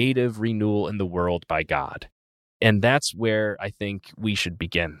creative renewal in the world by God. And that's where I think we should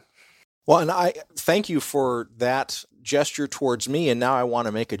begin. Well, and I thank you for that gesture towards me, and now I want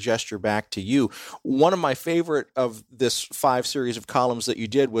to make a gesture back to you. One of my favorite of this 5 series of columns that you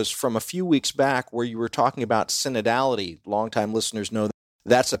did was from a few weeks back where you were talking about synodality. Longtime listeners know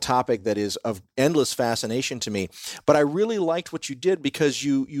that's a topic that is of endless fascination to me. But I really liked what you did because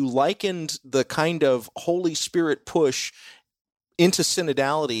you likened the kind of Holy Spirit push into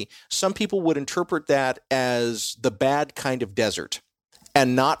synodality. Some people would interpret that as the bad kind of desert,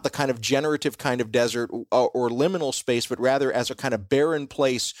 and not the kind of generative kind of desert or liminal space, but rather as a kind of barren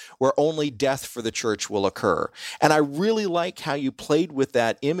place where only death for the church will occur. And I really like how you played with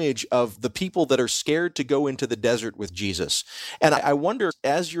that image of the people that are scared to go into the desert with Jesus. And I wonder,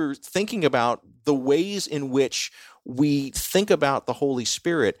 as you're thinking about the ways in which we think about the Holy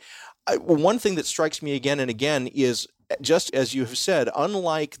Spirit, one thing that strikes me again and again is, just as you have said,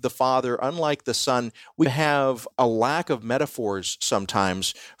 unlike the Father, unlike the Son, we have a lack of metaphors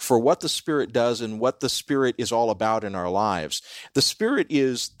sometimes for what the Spirit does and what the Spirit is all about in our lives. The Spirit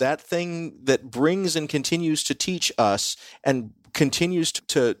is that thing that brings and continues to teach us and continues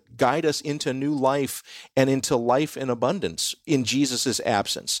to guide us into new life and into life in abundance in Jesus'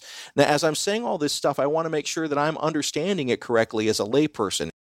 absence. Now, as I'm saying all this stuff, I want to make sure that I'm understanding it correctly as a layperson.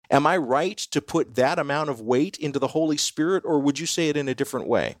 Am I right to put that amount of weight into the Holy Spirit, or would you say it in a different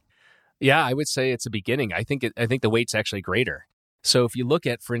way? Yeah, I would say it's a beginning. I think the weight's actually greater. So if you look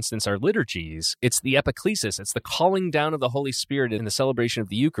at, for instance, our liturgies, it's the epiclesis, it's the calling down of the Holy Spirit in the celebration of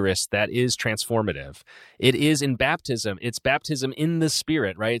the Eucharist that is transformative. It is in baptism, it's baptism in the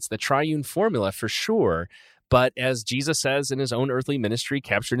Spirit, right? It's the triune formula for sure. But as Jesus says in his own earthly ministry,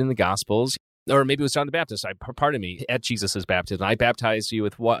 captured in the Gospels, or maybe it was John the Baptist, pardon me, at Jesus' baptism, I baptize you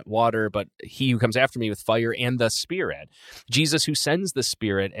with water, but he who comes after me with fire and the Spirit. Jesus who sends the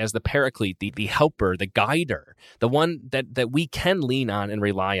Spirit as the paraclete, the helper, the guider, the one that we can lean on and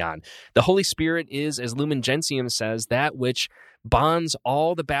rely on. The Holy Spirit is, as Lumen Gentium says, that which bonds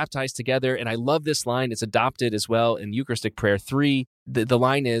all the baptized together. And I love this line. It's adopted as well in Eucharistic Prayer 3. The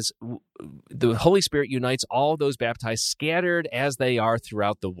line is, the Holy Spirit unites all those baptized scattered as they are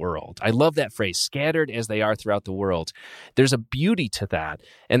throughout the world. I love that phrase, scattered as they are throughout the world. There's a beauty to that.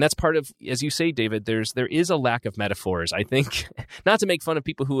 And that's part of, as you say, David, there is a lack of metaphors. I think, not to make fun of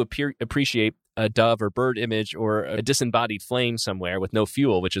people who appreciate a dove or bird image or a disembodied flame somewhere with no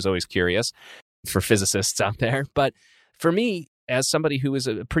fuel, which is always curious for physicists out there. But for me, as somebody who is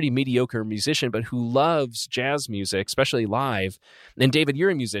a pretty mediocre musician, but who loves jazz music, especially live, and David, you're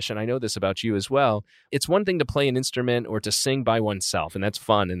a musician, I know this about you as well, it's one thing to play an instrument or to sing by oneself, and that's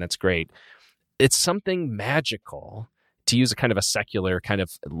fun and that's great. It's something magical, to use a kind of a secular kind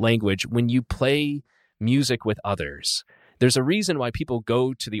of language, when you play music with others. There's a reason why people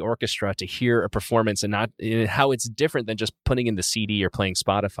go to the orchestra to hear a performance and not how it's different than just putting in the CD or playing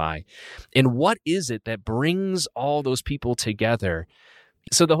Spotify. And what is it that brings all those people together?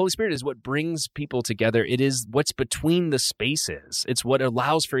 So the Holy Spirit is what brings people together. It is what's between the spaces. It's what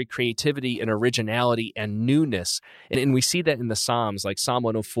allows for creativity and originality and newness. And we see that in the Psalms, like Psalm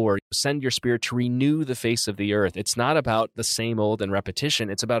 104, send your Spirit to renew the face of the earth. It's not about the same old and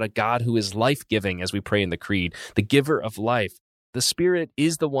repetition. It's about a God who is life-giving, as we pray in the Creed, the giver of life. The Spirit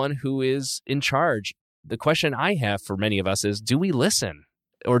is the one who is in charge. The question I have for many of us is, do we listen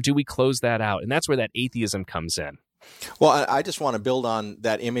or do we close that out? And that's where that atheism comes in. Well, I just want to build on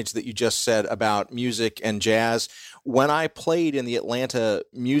that image that you just said about music and jazz. When I played in the Atlanta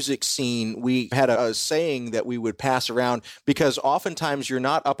music scene, we had a saying that we would pass around, because oftentimes you're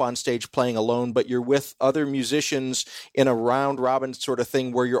not up on stage playing alone, but you're with other musicians in a round robin sort of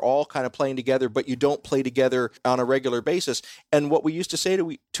thing where you're all kind of playing together, but you don't play together on a regular basis. And what we used to say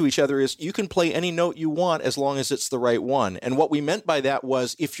to each other is, you can play any note you want as long as it's the right one. And what we meant by that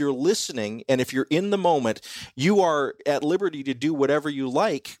was, if you're listening and if you're in the moment, you are at liberty to do whatever you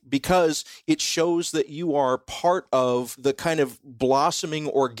like, because it shows that you are part of the kind of blossoming,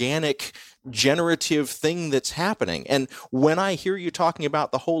 organic, generative thing that's happening. And when I hear you talking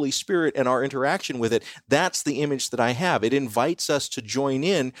about the Holy Spirit and our interaction with it, that's the image that I have. It invites us to join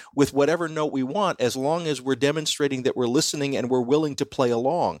in with whatever note we want, as long as we're demonstrating that we're listening and we're willing to play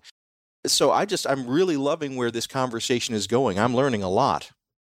along. So I'm really loving where this conversation is going. I'm learning a lot.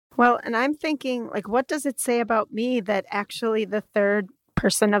 Well, and I'm thinking, like, what does it say about me that actually the third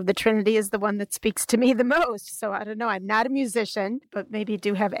person of the Trinity is the one that speaks to me the most? So I don't know. I'm not a musician, but maybe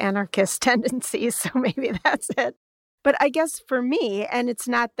do have anarchist tendencies. So maybe that's it. But I guess for me, and it's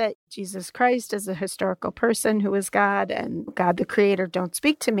not that Jesus Christ is a historical person who is God and God the Creator don't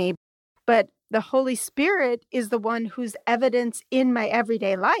speak to me, but the Holy Spirit is the one who's evidence in my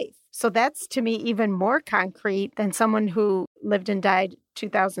everyday life. So that's, to me, even more concrete than someone who lived and died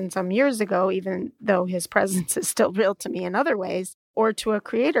 2,000 some years ago, even though his presence is still real to me in other ways, or to a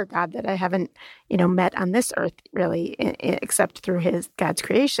creator God that I haven't, met on this earth really, except through God's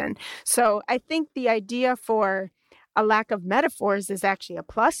creation. So I think the idea for a lack of metaphors is actually a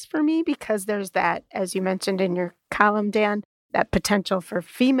plus for me, because there's that, as you mentioned in your column, Dan, that potential for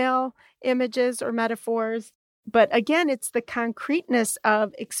female images or metaphors. But again, it's the concreteness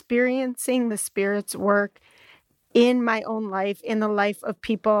of experiencing the Spirit's work in my own life, in the life of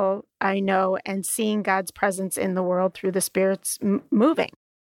people I know, and seeing God's presence in the world through the Spirit's moving.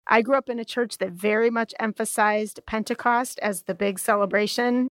 I grew up in a church that very much emphasized Pentecost as the big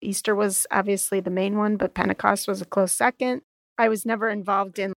celebration. Easter was obviously the main one, but Pentecost was a close second. I was never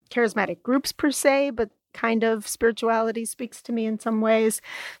involved in charismatic groups per se, but kind of spirituality speaks to me in some ways.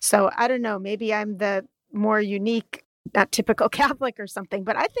 So I don't know, maybe I'm the more unique, not typical Catholic or something,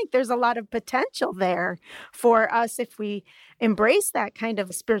 but I think there's a lot of potential there for us, if we embrace that kind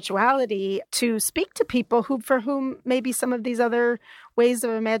of spirituality, to speak to people for whom maybe some of these other ways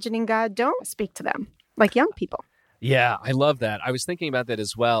of imagining God don't speak to them, like young people. Yeah, I love that. I was thinking about that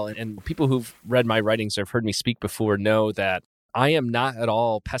as well. And people who've read my writings or have heard me speak before know that I am not at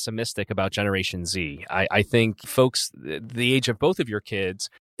all pessimistic about Generation Z. I think folks, the age of both of your kids,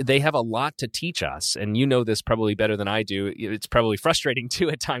 they have a lot to teach us. And you know this probably better than I do. It's probably frustrating too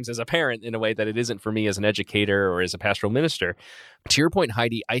at times as a parent, in a way that it isn't for me as an educator or as a pastoral minister. To your point,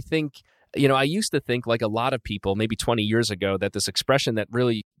 Heidi, I think I used to think, like a lot of people, maybe 20 years ago, that this expression that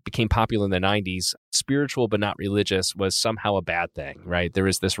really became popular in the 90s, spiritual but not religious, was somehow a bad thing, right? There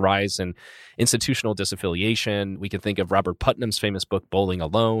was this rise in institutional disaffiliation. We can think of Robert Putnam's famous book, Bowling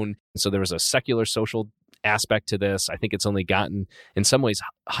Alone. So there was a secular social aspect to this. I think it's only gotten, in some ways,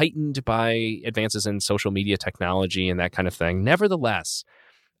 heightened by advances in social media technology and that kind of thing. Nevertheless,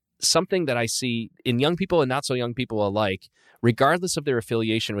 something that I see in young people and not so young people alike, regardless of their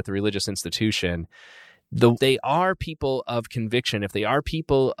affiliation with the religious institution, they are people of conviction. If they are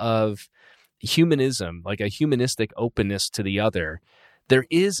people of humanism, like a humanistic openness to the other, there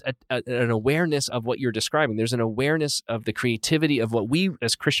is an awareness of what you're describing. There's an awareness of the creativity of what we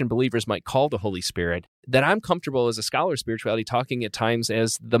as Christian believers might call the Holy Spirit, that I'm comfortable as a scholar of spirituality talking at times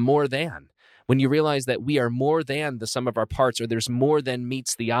as the more than. When you realize that we are more than the sum of our parts, or there's more than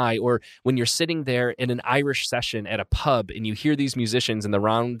meets the eye, or when you're sitting there in an Irish session at a pub and you hear these musicians in the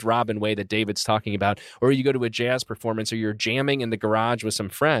round robin way that David's talking about, or you go to a jazz performance, or you're jamming in the garage with some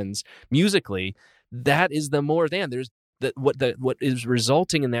friends musically, that is the more than. What is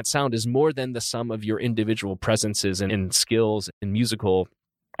resulting in that sound is more than the sum of your individual presences and skills and musical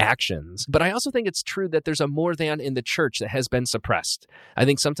actions. But I also think it's true that there's a more than in the church that has been suppressed. I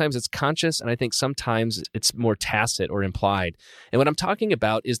think sometimes it's conscious, and I think sometimes it's more tacit or implied. And what I'm talking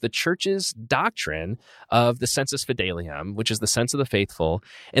about is the church's doctrine of the sensus fidelium, which is the sense of the faithful,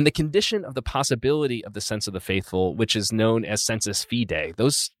 and the condition of the possibility of the sense of the faithful, which is known as sensus fide.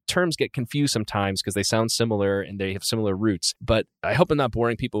 Those terms get confused sometimes because they sound similar and they have similar roots. But I hope I'm not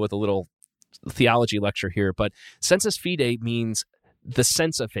boring people with a little theology lecture here. But sensus fide means the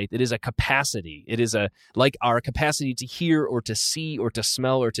sense of faith. It is a capacity. It is like our capacity to hear or to see or to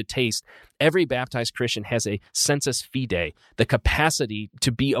smell or to taste. Every baptized Christian has a sensus fide, the capacity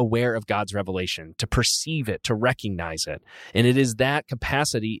to be aware of God's revelation, to perceive it, to recognize it. And it is that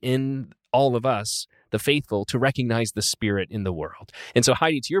capacity in all of us, the faithful, to recognize the Spirit in the world. And so,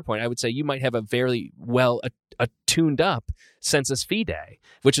 Heidi, to your point, I would say you might have a very well tuned up sensus fide,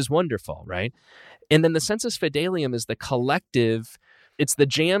 which is wonderful, right? And then the sensus fidelium is the collective. It's the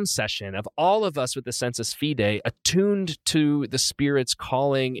jam session of all of us with the sensus fide, attuned to the Spirit's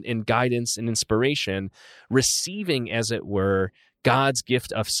calling and guidance and inspiration, receiving, as it were, God's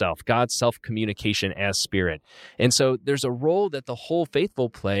gift of self, God's self-communication as Spirit. And so there's a role that the whole faithful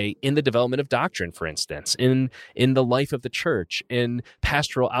play in the development of doctrine, for instance, in the life of the church, in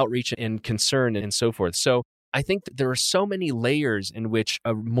pastoral outreach and concern and so forth. So I think that there are so many layers in which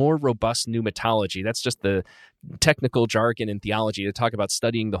a more robust pneumatology, that's just the technical jargon in theology to talk about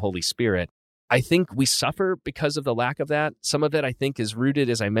studying the Holy Spirit. I think we suffer because of the lack of that. Some of it, I think, is rooted,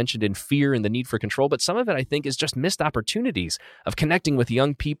 as I mentioned, in fear and the need for control. But some of it, I think, is just missed opportunities of connecting with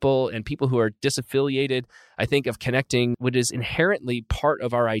young people and people who are disaffiliated. I think of connecting what is inherently part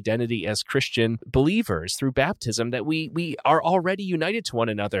of our identity as Christian believers through baptism, that we are already united to one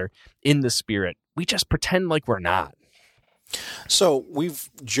another in the Spirit. We just pretend like we're not. So we've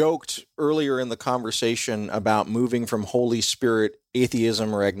joked earlier in the conversation about moving from Holy Spirit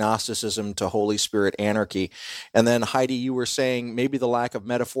atheism or agnosticism to Holy Spirit anarchy. And then, Heidi, you were saying maybe the lack of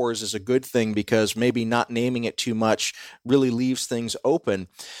metaphors is a good thing because maybe not naming it too much really leaves things open.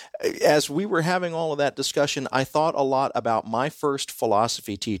 As we were having all of that discussion, I thought a lot about my first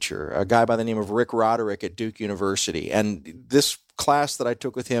philosophy teacher, a guy by the name of Rick Roderick at Duke University. And this class that I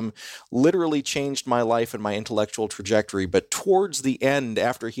took with him literally changed my life and my intellectual trajectory. But towards the end,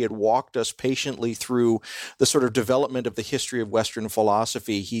 after he had walked us patiently through the sort of development of the history of Western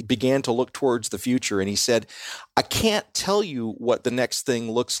philosophy, he began to look towards the future. And he said, I can't tell you what the next thing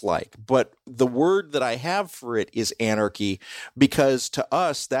looks like, but the word that I have for it is anarchy, because to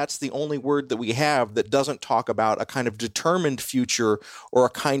us, that's the only word that we have that doesn't talk about a kind of determined future or a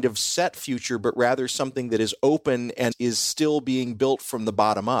kind of set future, but rather something that is open and is still being built from the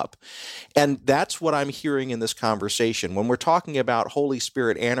bottom up. And that's what I'm hearing in this conversation. When we're talking about Holy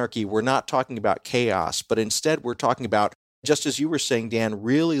Spirit anarchy, we're not talking about chaos, but instead we're talking about, just as you were saying, Dan,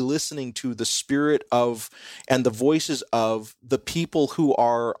 really listening to the spirit of and the voices of the people who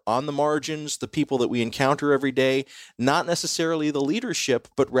are on the margins, the people that we encounter every day, not necessarily the leadership,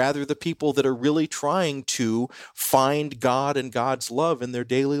 but rather the people that are really trying to find God and God's love in their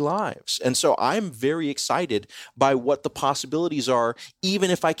daily lives. And so I'm very excited by what the possibilities are, even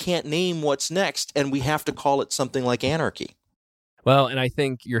if I can't name what's next and we have to call it something like anarchy. Well, and I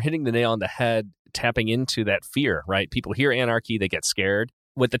think you're hitting the nail on the head, tapping into that fear, right? People hear anarchy, they get scared.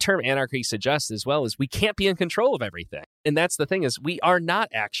 what the term anarchy suggests as well is we can't be in control of everything. And that's the thing, is we are not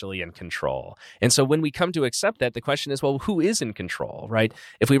actually in control. And so when we come to accept that, the question is, well, who is in control, right?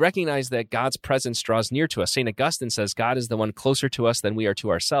 If we recognize that God's presence draws near to us, St. Augustine says God is the one closer to us than we are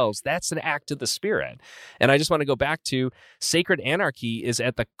to ourselves. That's an act of the Spirit. And I just want to go back to sacred anarchy is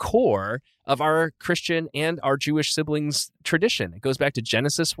at the core of our Christian and our Jewish siblings' tradition. It goes back to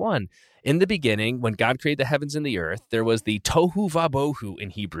Genesis 1. In the beginning, when God created the heavens and the earth, there was the tohu vabohu in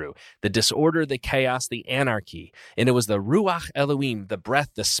Hebrew, the disorder, the chaos, the anarchy. And it was the ruach Elohim, the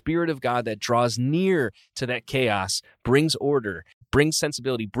breath, the Spirit of God that draws near to that chaos, brings order, brings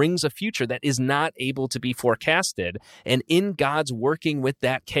sensibility, brings a future that is not able to be forecasted. And in God's working with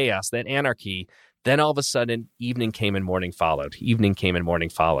that chaos, that anarchy, then all of a sudden, evening came and morning followed. Evening came and morning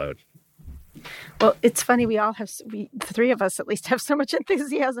followed. Well, it's funny. The three of us at least have so much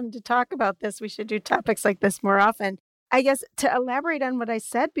enthusiasm to talk about this. We should do topics like this more often. I guess to elaborate on what I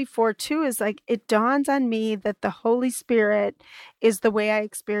said before, too, is like it dawns on me that the Holy Spirit is the way I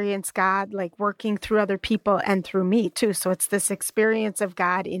experience God, like working through other people and through me, too. So it's this experience of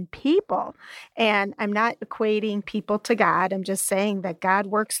God in people. And I'm not equating people to God. I'm just saying that God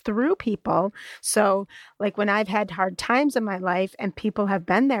works through people. So like when I've had hard times in my life and people have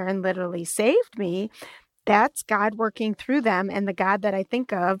been there and literally saved me, that's God working through them. And the God that I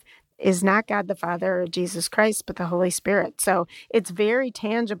think of is not God the Father or Jesus Christ, but the Holy Spirit. So it's very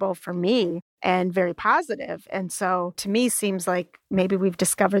tangible for me and very positive. And so to me seems like maybe we've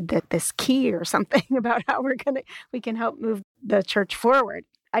discovered that this key or something about how we can help move the church forward.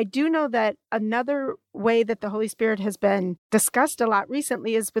 I do know that another way that the Holy Spirit has been discussed a lot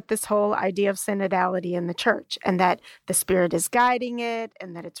recently is with this whole idea of synodality in the church, and that the Spirit is guiding it,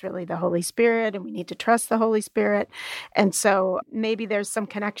 and that it's really the Holy Spirit, and we need to trust the Holy Spirit. And so maybe there's some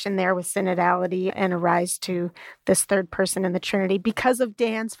connection there with synodality and a rise to this third person in the Trinity because of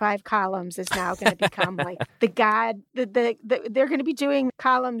Dan's 5 columns is now going to become like the God. They're going to be doing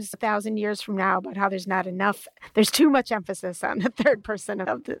columns 1,000 years from now about how there's too much emphasis on the third person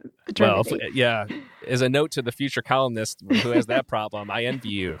of the Trinity. Well, yeah. As a note to the future columnist who has that problem, I envy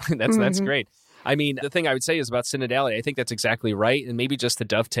you. That's great. I mean, the thing I would say is about synodality, I think that's exactly right. And maybe just to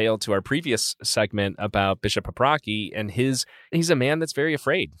dovetail to our previous segment about Bishop Paprocki and he's a man that's very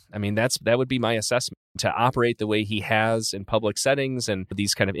afraid. I mean, that would be my assessment. To operate the way he has in public settings and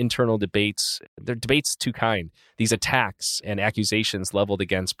these kind of internal debates, they're debates too kind. These attacks and accusations leveled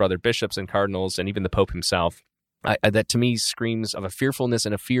against brother bishops and cardinals and even the Pope himself. That to me screams of a fearfulness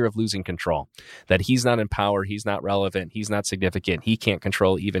and a fear of losing control, that he's not in power, he's not relevant, he's not significant, he can't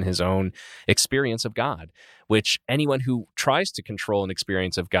control even his own experience of God, which anyone who tries to control an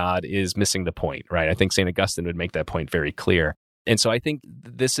experience of God is missing the point, right? I think St. Augustine would make that point very clear. And so I think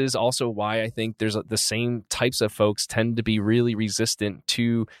this is also why I think there's the same types of folks tend to be really resistant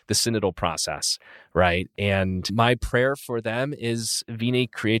to the synodal process, right? And my prayer for them is Veni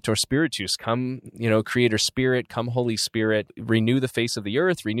Creator Spiritus, come, Creator Spirit, come Holy Spirit, renew the face of the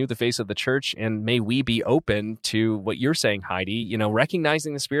earth, renew the face of the church, and may we be open to what you're saying, Heidi,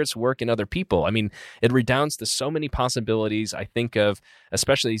 recognizing the Spirit's work in other people. I mean, it redounds to so many possibilities. I think of,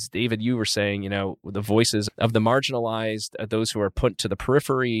 especially David, you were saying, the voices of the marginalized, those who are put to the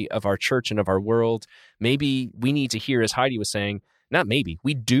periphery of our church and of our world. Maybe we need to hear, as Heidi was saying, not maybe,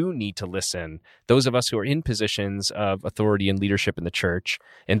 we do need to listen. Those of us who are in positions of authority and leadership in the church,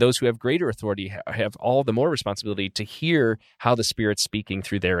 and those who have greater authority have all the more responsibility to hear how the Spirit's speaking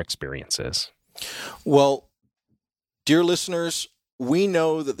through their experiences. Well, dear listeners, we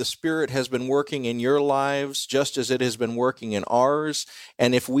know that the Spirit has been working in your lives just as it has been working in ours.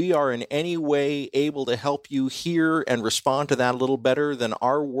 And if we are in any way able to help you hear and respond to that a little better, then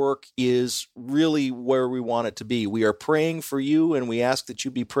our work is really where we want it to be. We are praying for you, and we ask that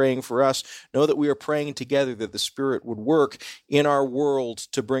you be praying for us. Know that we are praying together that the Spirit would work in our world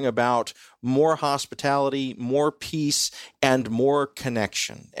to bring about more hospitality, more peace, and more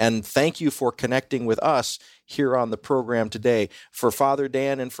connection. And thank you for connecting with us here on the program today. For Father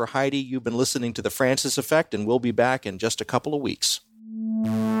Dan and for Heidi, you've been listening to The Francis Effect, and we'll be back in just a couple of weeks.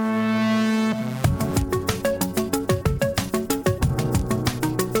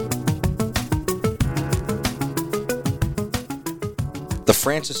 The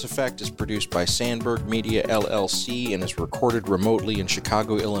Francis Effect is produced by Sandberg Media, LLC, and is recorded remotely in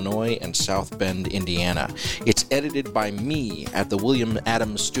Chicago, Illinois, and South Bend, Indiana. It's edited by me at the William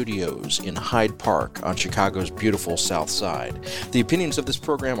Adams Studios in Hyde Park on Chicago's beautiful South Side. The opinions of this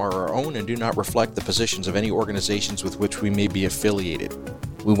program are our own and do not reflect the positions of any organizations with which we may be affiliated.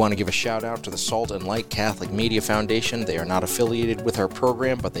 We want to give a shout out to the Salt and Light Catholic Media Foundation. They are not affiliated with our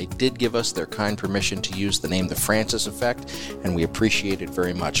program, but they did give us their kind permission to use the name The Francis Effect, and we appreciate it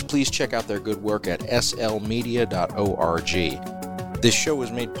very much. Please check out their good work at slmedia.org. This show is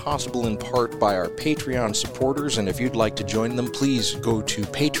made possible in part by our Patreon supporters, and if you'd like to join them, please go to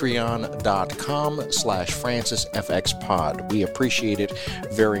patreon.com/FrancisFXPod. We appreciate it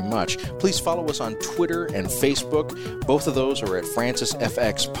very much. Please follow us on Twitter and Facebook. Both of those are at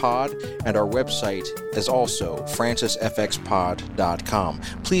FrancisFXPod, and our website is also FrancisFXPod.com.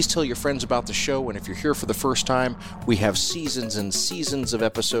 Please tell your friends about the show, and if you're here for the first time, we have seasons and seasons of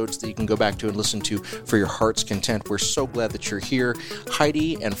episodes that you can go back to and listen to for your heart's content. We're so glad that you're here.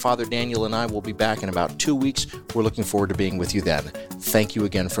 Heidi and Father Daniel and I will be back in about 2 weeks. We're looking forward to being with you then. Thank you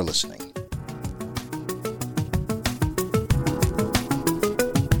again for listening.